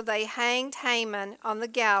 says, so they hanged Haman on the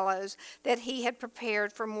gallows that he had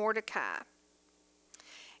prepared for Mordecai.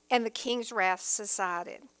 And the king's wrath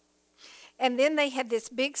subsided. And then they had this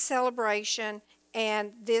big celebration,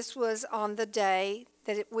 and this was on the day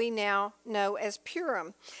that we now know as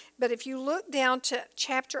Purim. But if you look down to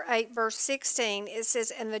chapter 8, verse 16, it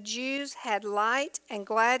says, and the Jews had light and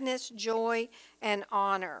gladness, joy and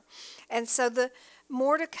honor. And so the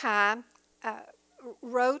Mordecai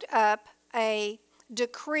wrote up a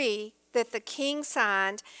decree that the king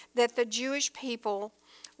signed that the Jewish people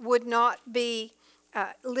would not be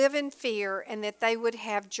live in fear, and that they would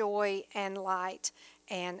have joy and light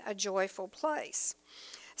and a joyful place.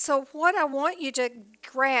 So what I want you to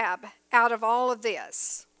grab out of all of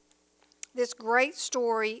this great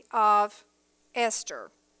story of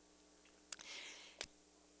Esther,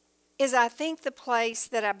 is I think the place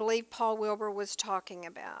that I believe Paul Wilbur was talking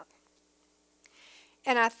about.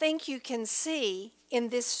 And I think you can see in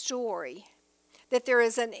this story that there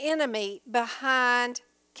is an enemy behind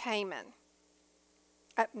Haman.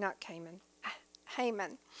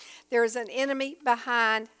 There is an enemy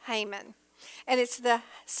behind Haman. And it's the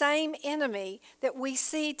same enemy that we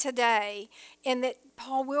see today and that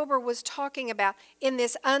Paul Wilbur was talking about in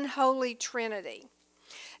this unholy trinity.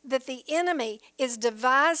 That the enemy is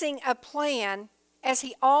devising a plan, as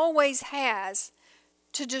he always has,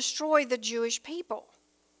 to destroy the Jewish people.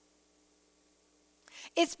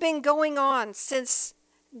 It's been going on since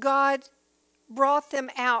God brought them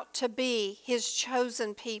out to be his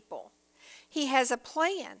chosen people. He has a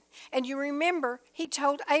plan. And you remember, he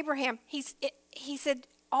told Abraham, he said,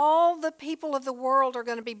 all the people of the world are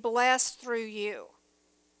going to be blessed through you.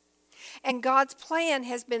 And God's plan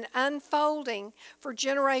has been unfolding for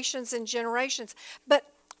generations and generations. But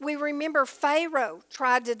we remember Pharaoh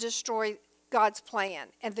tried to destroy God's plan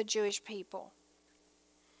and the Jewish people.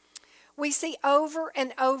 We see over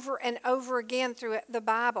and over and over again through the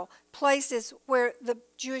Bible places where the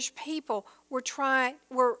Jewish people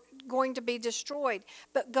were going to be destroyed,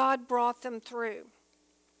 but God brought them through.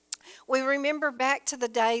 We remember back to the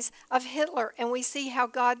days of Hitler, and we see how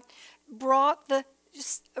God brought the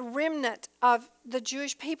remnant of the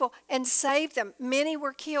Jewish people and saved them. Many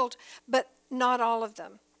were killed, but not all of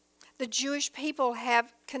them. The Jewish people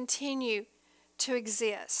have continued to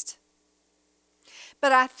exist.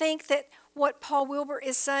 But I think that what Paul Wilbur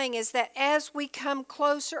is saying is that as we come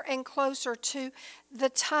closer and closer to the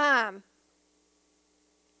time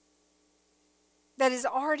that is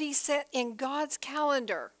already set in God's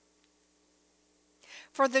calendar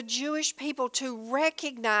for the Jewish people to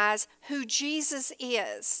recognize who Jesus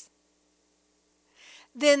is,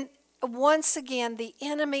 then once again the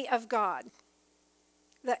enemy of God,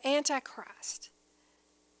 the Antichrist,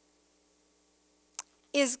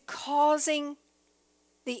 is causing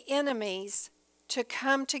the enemies to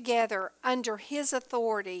come together under his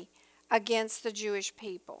authority against the Jewish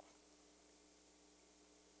people.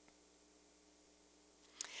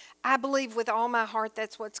 I believe with all my heart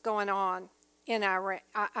that's what's going on in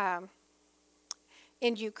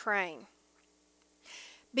Ukraine.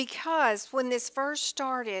 Because when this first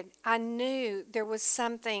started, I knew there was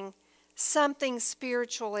something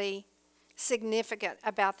spiritually significant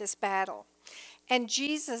about this battle. And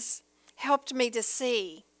Jesus helped me to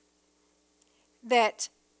see that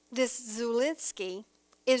this Zelensky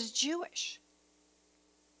is Jewish.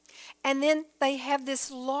 And then they have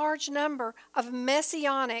this large number of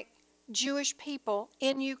Messianic Jewish people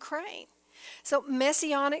in Ukraine. So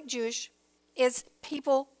Messianic Jewish is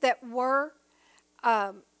people that were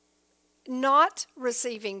not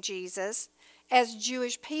receiving Jesus as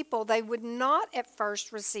Jewish people. They would not at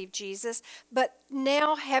first receive Jesus, but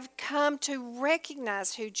now have come to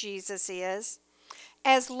recognize who Jesus is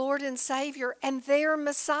as Lord and Savior and their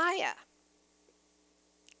Messiah.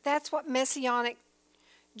 That's what Messianic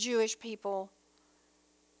Jewish people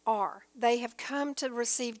are. They have come to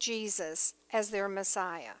receive Jesus as their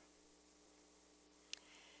Messiah.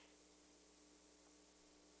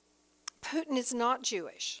 Putin is not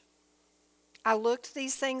Jewish. I looked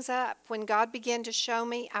these things up. When God began to show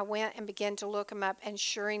me, I went and began to look them up, and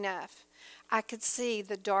sure enough, I could see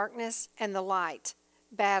the darkness and the light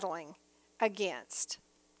battling against.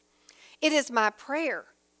 It is my prayer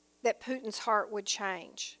that Putin's heart would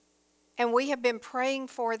change, and we have been praying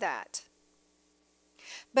for that.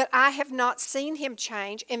 But I have not seen him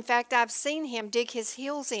change. In fact, I've seen him dig his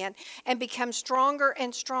heels in and become stronger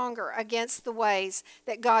and stronger against the ways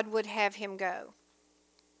that God would have him go.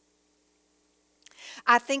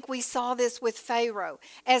 I think we saw this with Pharaoh.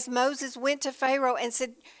 As Moses went to Pharaoh and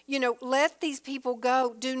said, let these people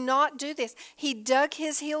go. Do not do this. He dug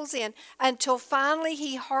his heels in until finally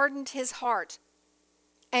he hardened his heart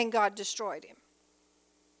and God destroyed him.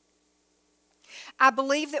 I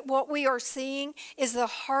believe that what we are seeing is the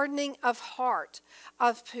hardening of heart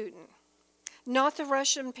of Putin, not the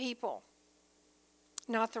Russian people.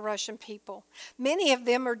 Not the Russian people. Many of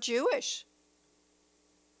them are Jewish.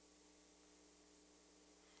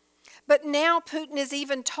 But now Putin is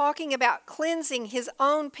even talking about cleansing his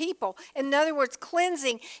own people. In other words,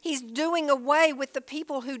 cleansing, he's doing away with the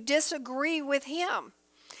people who disagree with him.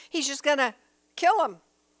 He's just going to kill them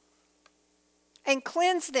and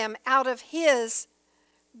cleanse them out of his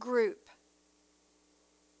group.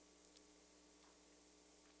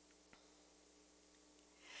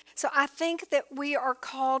 So I think that we are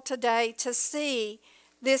called today to see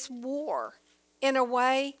this war in a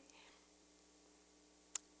way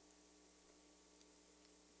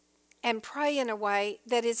and pray in a way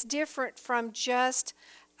that is different from just,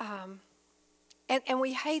 and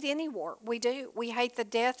we hate any war. We do. We hate the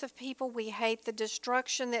death of people. We hate the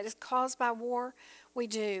destruction that is caused by war. We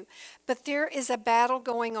do. But there is a battle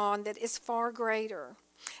going on that is far greater.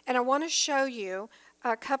 And I want to show you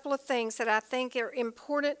a couple of things that I think are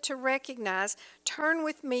important to recognize. Turn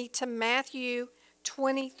with me to Matthew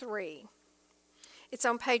 23. It's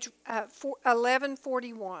on page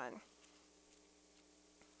 1141.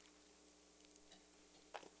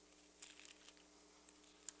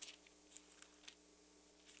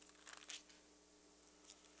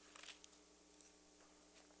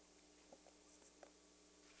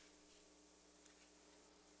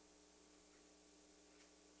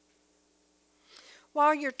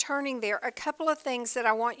 While you're turning there, a couple of things that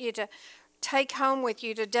I want you to take home with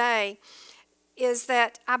you today is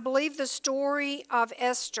that I believe the story of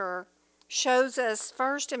Esther shows us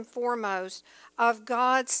first and foremost of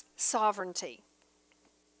God's sovereignty.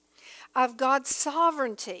 Of God's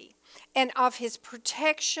sovereignty and of his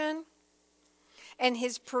protection and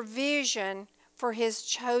his provision for his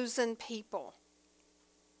chosen people,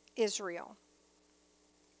 Israel.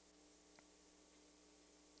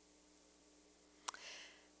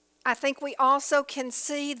 I think we also can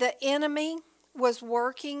see the enemy was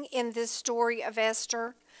working in this story of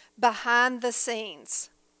Esther behind the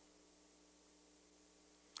scenes.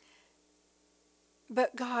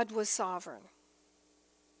 But God was sovereign.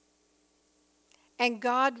 And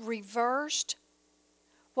God reversed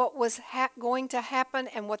what was going to happen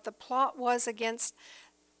and what the plot was against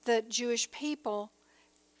the Jewish people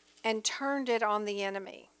and turned it on the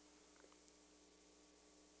enemy.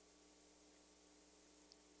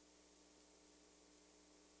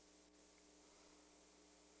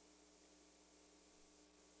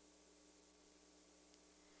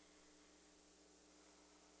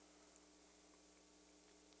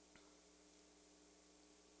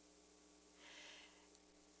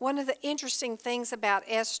 One of the interesting things about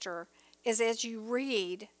Esther is as you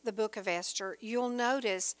read the book of Esther, you'll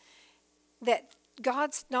notice that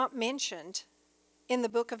God's not mentioned in the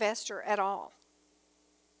book of Esther at all,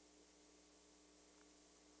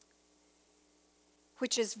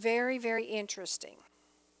 which is very, very interesting.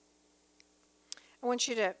 I want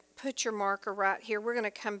you to put your marker right here. We're going to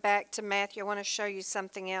come back to Matthew. I want to show you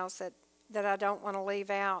something else that I don't want to leave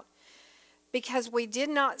out, because we did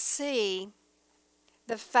not see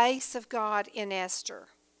the face of God in Esther.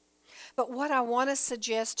 But what I want to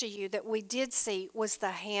suggest to you that we did see was the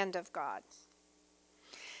hand of God.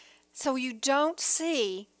 So you don't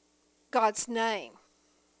see God's name,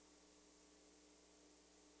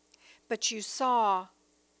 but you saw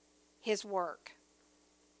his work.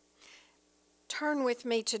 Turn with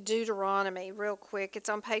me to Deuteronomy real quick. It's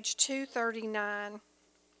on page 239.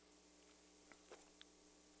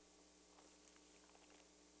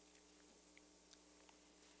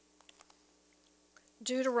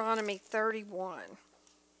 Deuteronomy 31.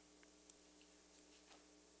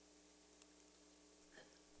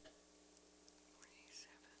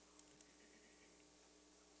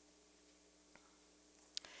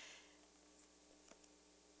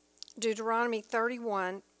 Deuteronomy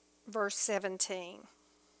 31, verse 17.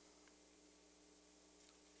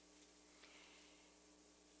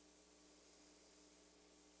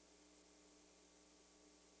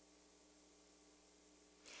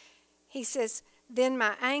 He says, "Then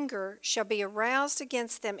my anger shall be aroused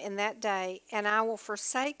against them in that day, and I will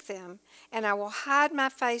forsake them, and I will hide my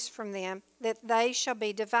face from them, that they shall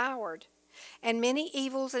be devoured. And many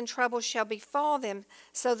evils and troubles shall befall them,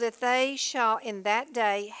 so that they shall in that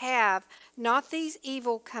day have not these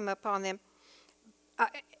evil come upon them,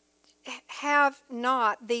 have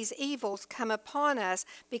not these evils come upon us,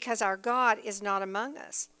 because our God is not among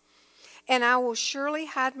us. And I will surely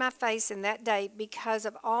hide my face in that day because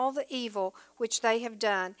of all the evil which they have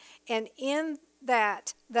done, and in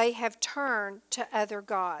that they have turned to other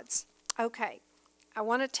gods." Okay, I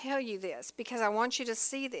want to tell you this because I want you to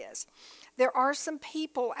see this. There are some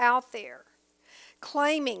people out there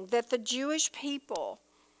claiming that the Jewish people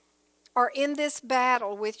are in this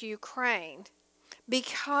battle with Ukraine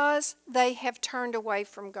because they have turned away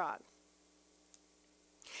from God.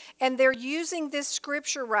 And they're using this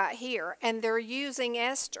scripture right here, and they're using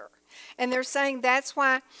Esther. And they're saying that's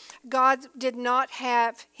why God did not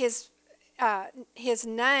have his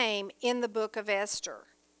name in the book of Esther.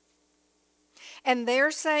 And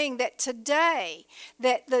they're saying that today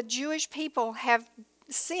that the Jewish people have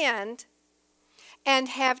sinned and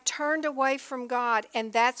have turned away from God,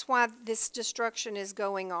 and that's why this destruction is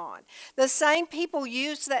going on. The same people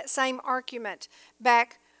used that same argument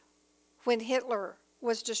back when Hitler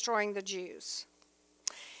was destroying the Jews.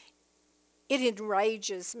 It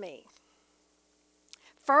enrages me.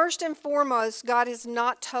 First and foremost, God has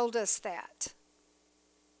not told us that.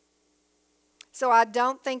 So I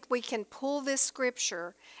don't think we can pull this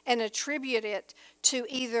scripture and attribute it to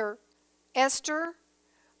either Esther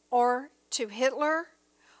or to Hitler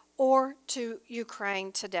or to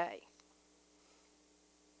Ukraine today.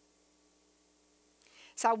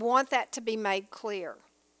 So I want that to be made clear.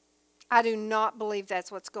 I do not believe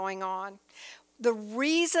that's what's going on. The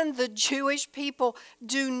reason the Jewish people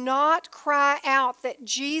do not cry out that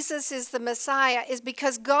Jesus is the Messiah is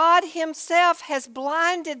because God himself has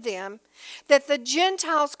blinded them that the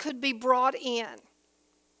Gentiles could be brought in.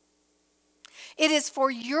 It is for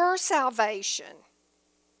your salvation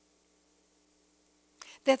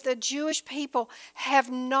that the Jewish people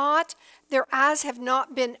their eyes have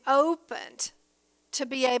not been opened to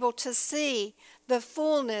be able to see the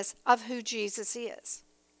fullness of who Jesus is.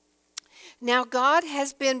 Now, God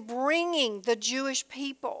has been bringing the Jewish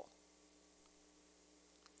people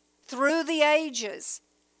through the ages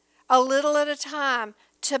a little at a time,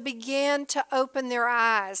 to begin to open their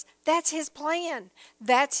eyes. That's his plan.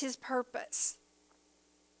 That's his purpose.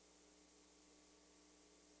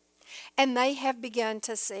 And they have begun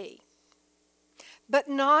to see. But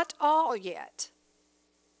not all yet.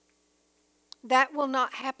 That will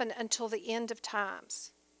not happen until the end of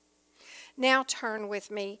times. Now turn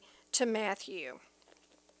with me to Matthew.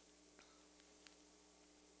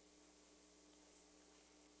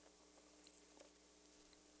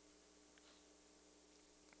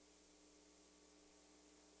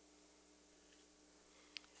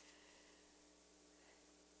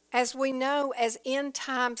 As we know, as end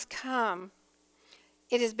times come,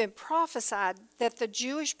 it has been prophesied that the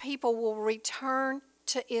Jewish people will return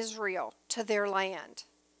to Israel, to their land.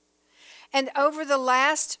 And over the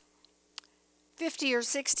last 50 or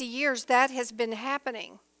 60 years, that has been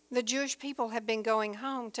happening. The Jewish people have been going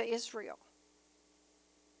home to Israel.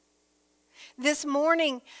 This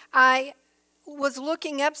morning, I was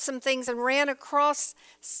looking up some things and ran across,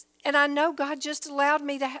 and I know God just allowed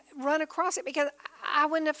me to run across it because I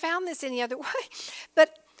wouldn't have found this any other way.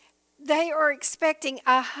 But they are expecting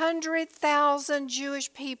 100,000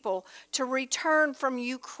 Jewish people to return from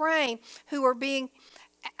Ukraine who are being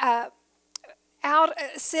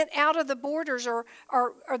sent out of the borders, or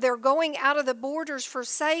they're going out of the borders for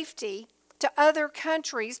safety to other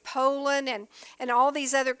countries, Poland and all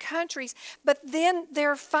these other countries. But then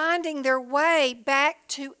they're finding their way back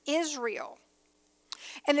to Israel.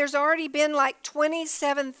 And there's already been like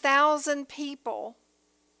 27,000 people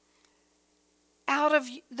out of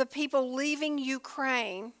the people leaving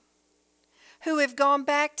Ukraine who have gone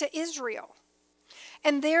back to Israel.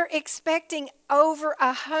 And they're expecting over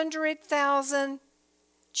 100,000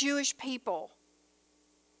 Jewish people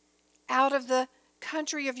out of the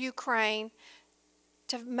country of Ukraine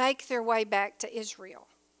to make their way back to Israel.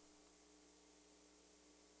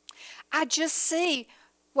 I just see,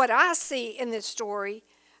 what I see in this story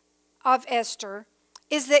of Esther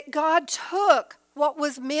is that God took what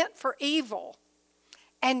was meant for evil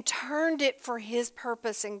and turned it for his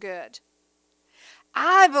purpose and good.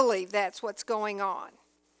 I believe that's what's going on.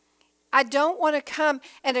 I don't want to come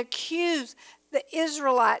and accuse the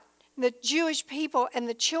Israelite, the Jewish people and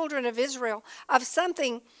the children of Israel of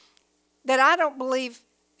something that I don't believe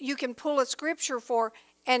you can pull a scripture for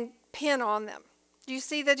and pin on them. Do you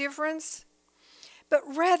see the difference? But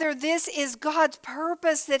rather, this is God's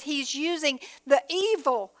purpose, that he's using the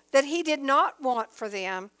evil that he did not want for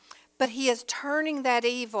them, but he is turning that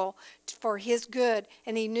evil for his good.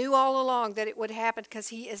 And he knew all along that it would happen because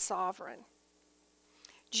he is sovereign.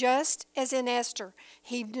 Just as in Esther,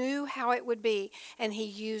 he knew how it would be, and he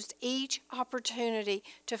used each opportunity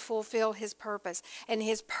to fulfill his purpose. And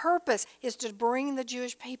his purpose is to bring the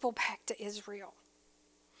Jewish people back to Israel.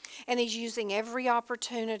 And he's using every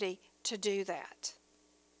opportunity to do that.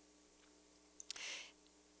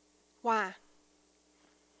 Why?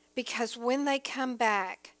 Because when they come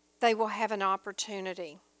back, they will have an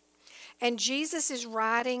opportunity. And Jesus is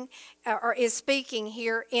writing, or is speaking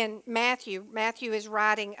here in Matthew. Matthew is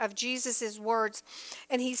writing of Jesus' words.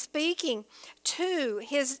 And he's speaking to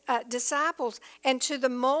his disciples and to the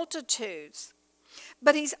multitudes.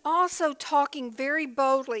 But he's also talking very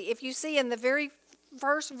boldly. If you see in the very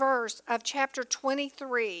first verse of chapter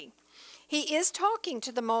 23, he is talking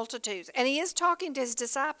to the multitudes, and he is talking to his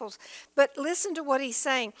disciples. But listen to what he's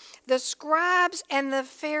saying. The scribes and the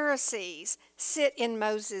Pharisees sit in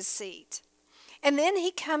Moses' seat. And then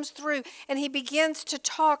he comes through and he begins to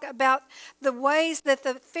talk about the ways that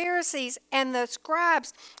the Pharisees and the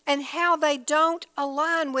scribes and how they don't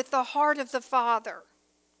align with the heart of the Father.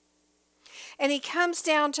 And he comes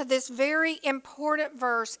down to this very important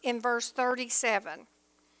verse in verse 37.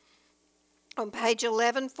 On page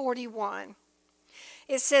 1141,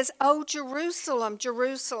 it says, "O Jerusalem,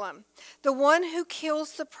 Jerusalem, the one who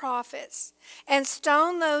kills the prophets and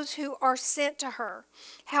stone those who are sent to her.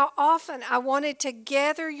 How often I wanted to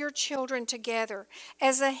gather your children together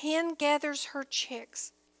as a hen gathers her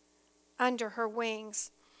chicks under her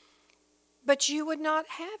wings. But you would not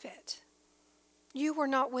have it. You were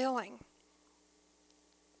not willing."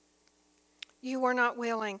 You were not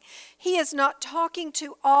willing. He is not talking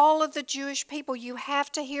to all of the Jewish people. You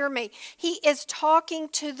have to hear me. He is talking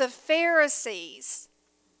to the Pharisees.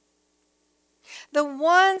 The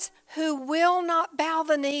ones who will not bow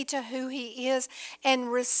the knee to who he is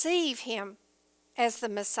and receive him as the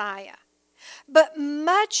Messiah. But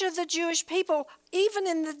much of the Jewish people, even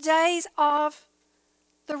in the days of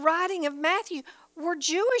the writing of Matthew, were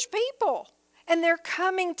Jewish people. And they're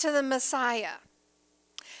coming to the Messiah.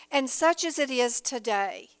 And such as it is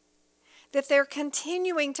today, that they're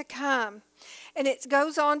continuing to come. And it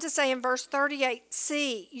goes on to say in verse 38,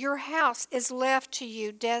 see, your house is left to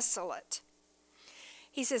you desolate.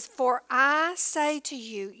 He says, for I say to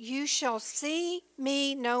you, you shall see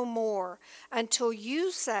me no more until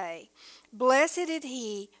you say, blessed is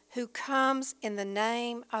he who comes in the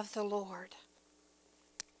name of the Lord.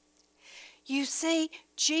 You see,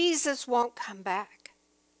 Jesus won't come back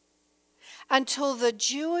until the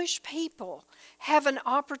Jewish people have an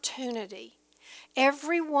opportunity.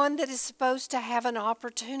 Everyone that is supposed to have an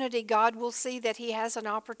opportunity, God will see that he has an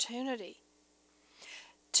opportunity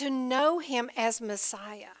to know him as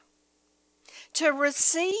Messiah, to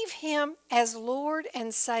receive him as Lord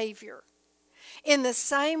and Savior, in the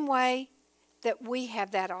same way that we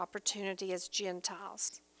have that opportunity as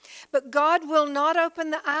Gentiles. But God will not open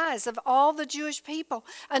the eyes of all the Jewish people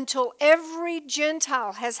until every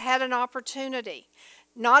Gentile has had an opportunity.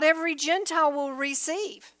 Not every Gentile will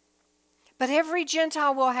receive, but every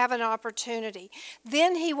Gentile will have an opportunity.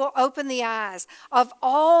 Then he will open the eyes of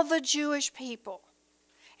all the Jewish people,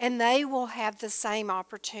 and they will have the same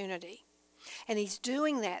opportunity. And he's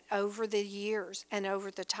doing that over the years and over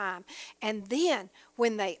the time. And then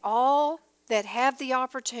when they all that have the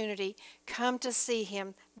opportunity come to see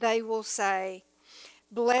him, they will say,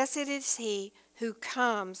 blessed is he who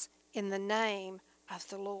comes in the name of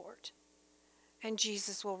the Lord. And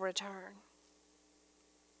Jesus will return.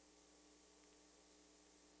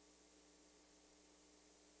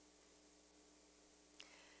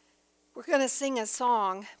 We're going to sing a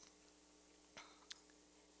song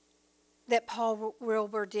that Paul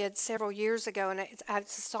Wilbur did several years ago, and it's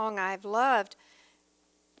a song I've loved.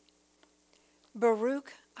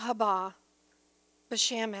 Baruch haba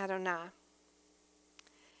b'shem Adonai.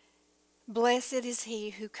 Blessed is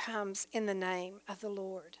he who comes in the name of the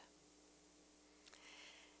Lord.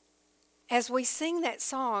 As we sing that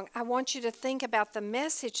song, I want you to think about the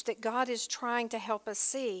message that God is trying to help us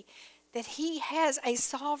see, that he has a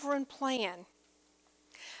sovereign plan.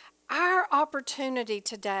 Our opportunity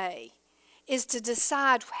today is to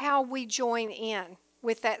decide how we join in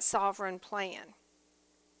with that sovereign plan.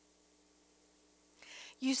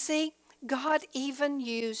 You see, God even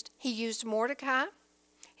used Mordecai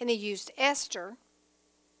and he used Esther,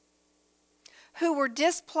 who were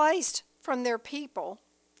displaced from their people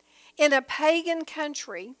in a pagan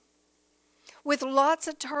country with lots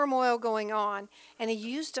of turmoil going on, and he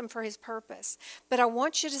used them for his purpose. But I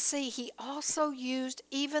want you to see, he also used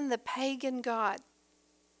even the pagan king,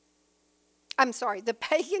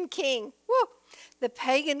 the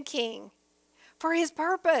pagan king, for his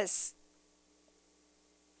purpose.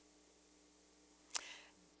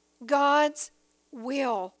 God's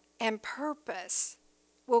will and purpose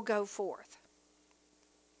will go forth.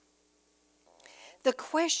 The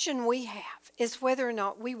question we have is whether or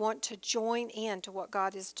not we want to join in to what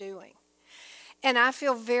God is doing. And I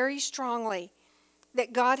feel very strongly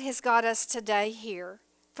that God has got us today here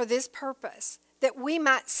for this purpose, that we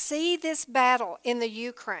might see this battle in the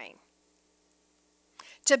Ukraine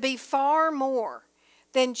to be far more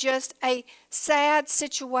than just a sad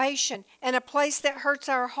situation and a place that hurts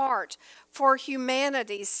our heart for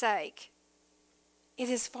humanity's sake. It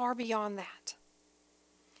is far beyond that.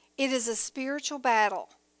 It is a spiritual battle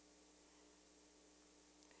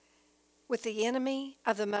with the enemy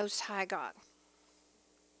of the Most High God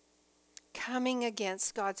coming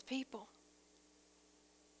against God's people.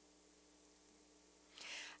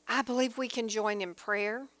 I believe we can join in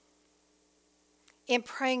prayer, in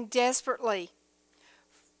praying desperately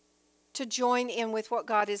to join in with what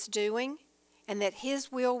God is doing, and that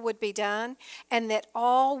his will would be done, and that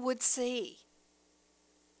all would see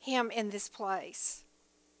him in this place.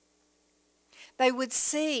 They would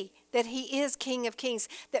see that he is King of Kings,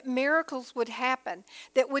 that miracles would happen,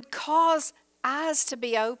 that would cause eyes to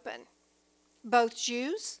be open, both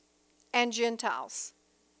Jews and Gentiles.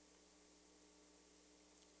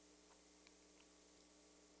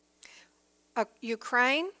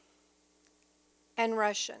 Ukraine and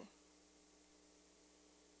Russian.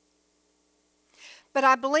 But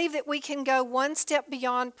I believe that we can go one step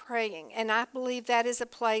beyond praying, and I believe that is a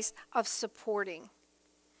place of supporting.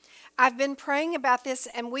 I've been praying about this,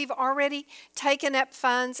 and we've already taken up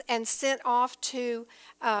funds and sent off to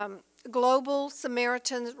Global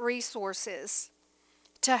Samaritan Resources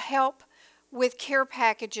to help with care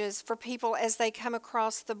packages for people as they come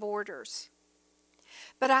across the borders.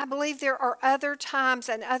 But I believe there are other times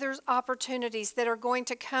and other opportunities that are going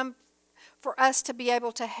to come for us to be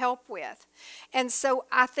able to help with. And so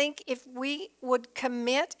I think if we would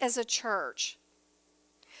commit as a church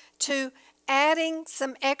to adding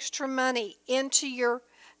some extra money into your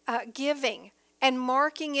giving and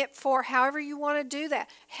marking it for however you want to do that,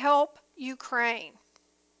 help Ukraine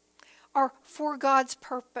are for God's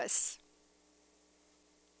purpose.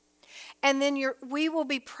 And then we will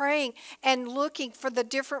be praying and looking for the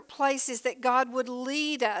different places that God would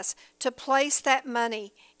lead us to place that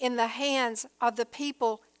money in the hands of the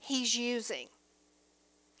people He's using.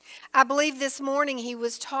 I believe this morning he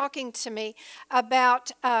was talking to me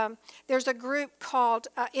about, there's a group called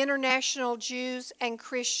International Jews and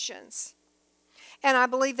Christians. And I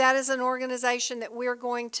believe that is an organization that we're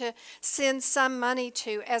going to send some money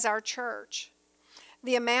to as our church.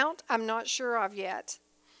 The amount, I'm not sure of yet.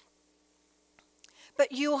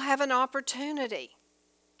 But you'll have an opportunity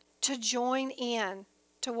to join in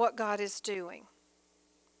to what God is doing.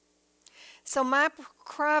 So my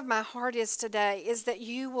cry of my heart is today is that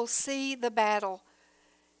you will see the battle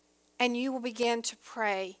and you will begin to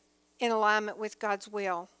pray in alignment with God's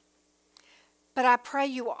will. But I pray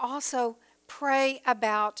you will also pray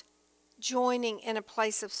about joining in a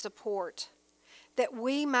place of support, that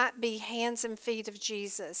we might be hands and feet of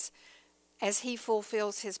Jesus as He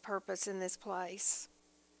fulfills His purpose in this place.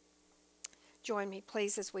 Join me,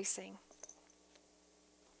 please, as we sing.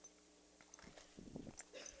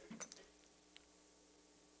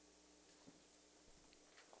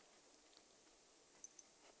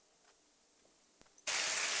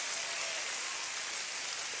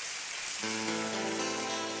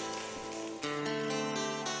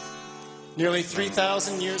 Nearly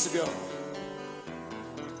 3,000 years ago,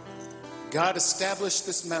 God established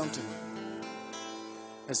this mountain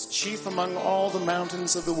as chief among all the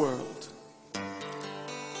mountains of the world.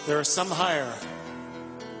 There are some higher,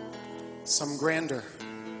 some grander,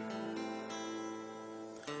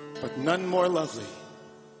 but none more lovely.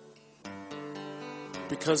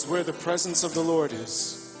 Because where the presence of the Lord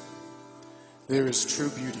is, there is true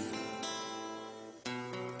beauty.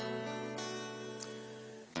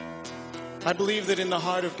 I believe that in the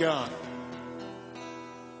heart of God,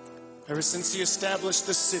 ever since He established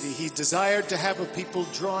this city, He desired to have a people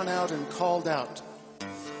drawn out and called out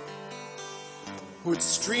who would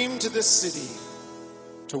stream to this city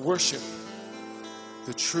to worship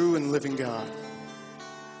the true and living God.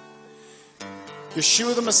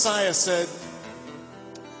 Yeshua the Messiah said,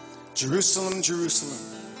 "Jerusalem, Jerusalem,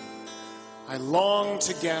 I long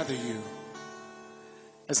to gather you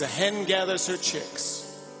as a hen gathers her chicks,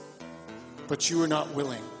 but you are not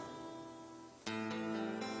willing.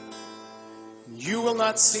 You will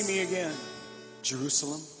not see me again,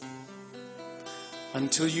 Jerusalem,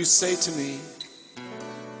 until you say to me,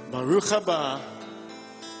 Baruch haba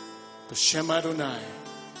b'shem Adonai."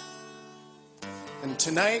 And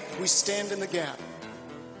tonight we stand in the gap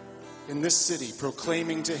in this city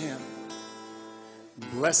proclaiming to Him,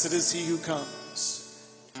 "Blessed is he who comes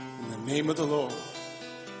in the name of the Lord."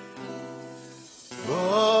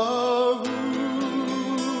 Baruch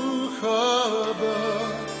haba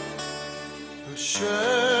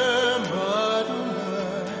b'shem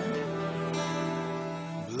Adonai.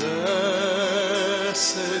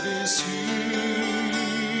 Blessed is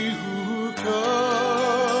he who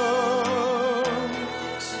comes.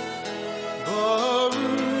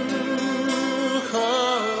 Baruch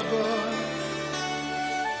haba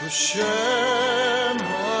b'shem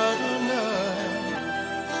Adonai,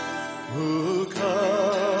 who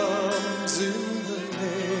comes in the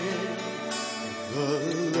name of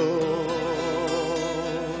the Lord.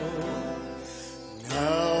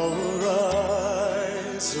 Now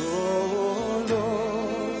arise, O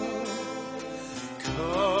Lord,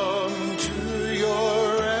 come to your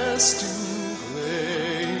resting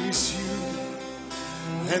place, you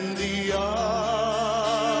and the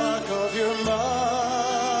ark of your mind.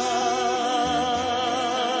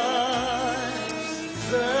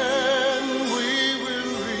 Then we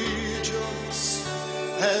will rejoice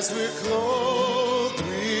as we're clothed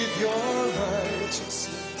with your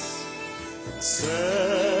righteousness and celebrate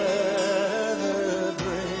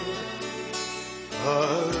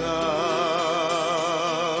aloud.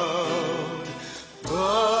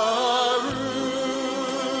 Baruch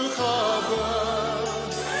haba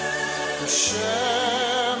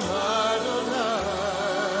b'shem Adonai.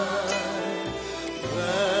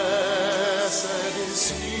 Blessed is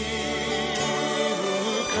he who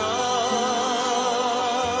comes.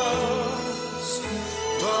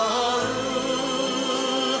 Baruch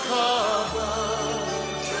haba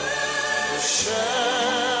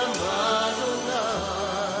b'shem Adonai,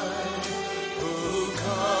 who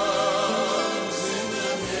comes in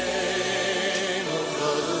the name of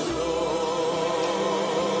the Lord.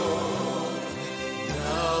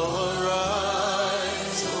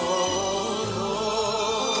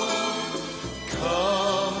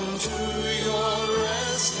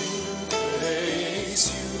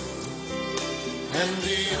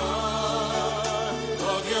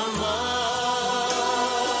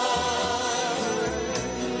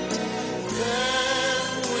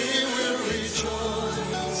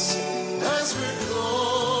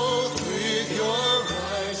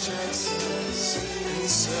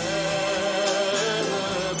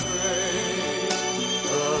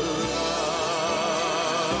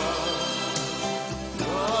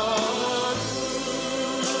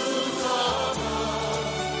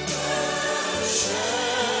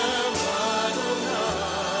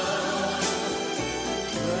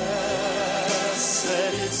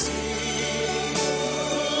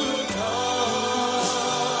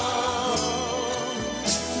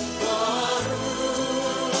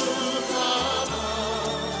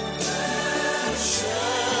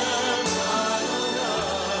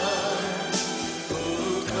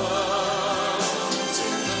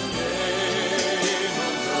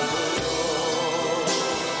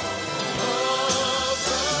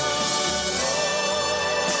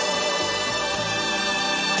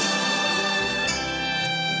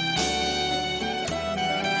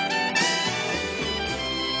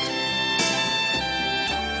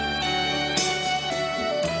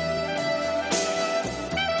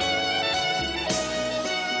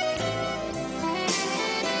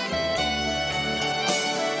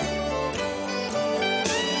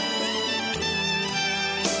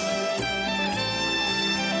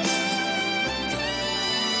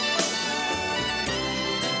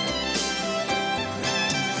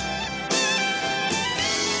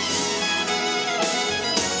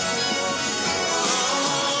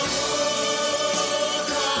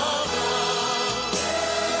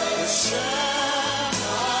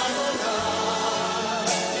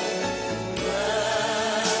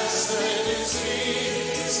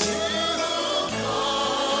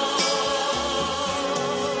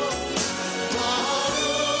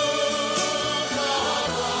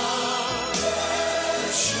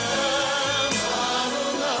 worship.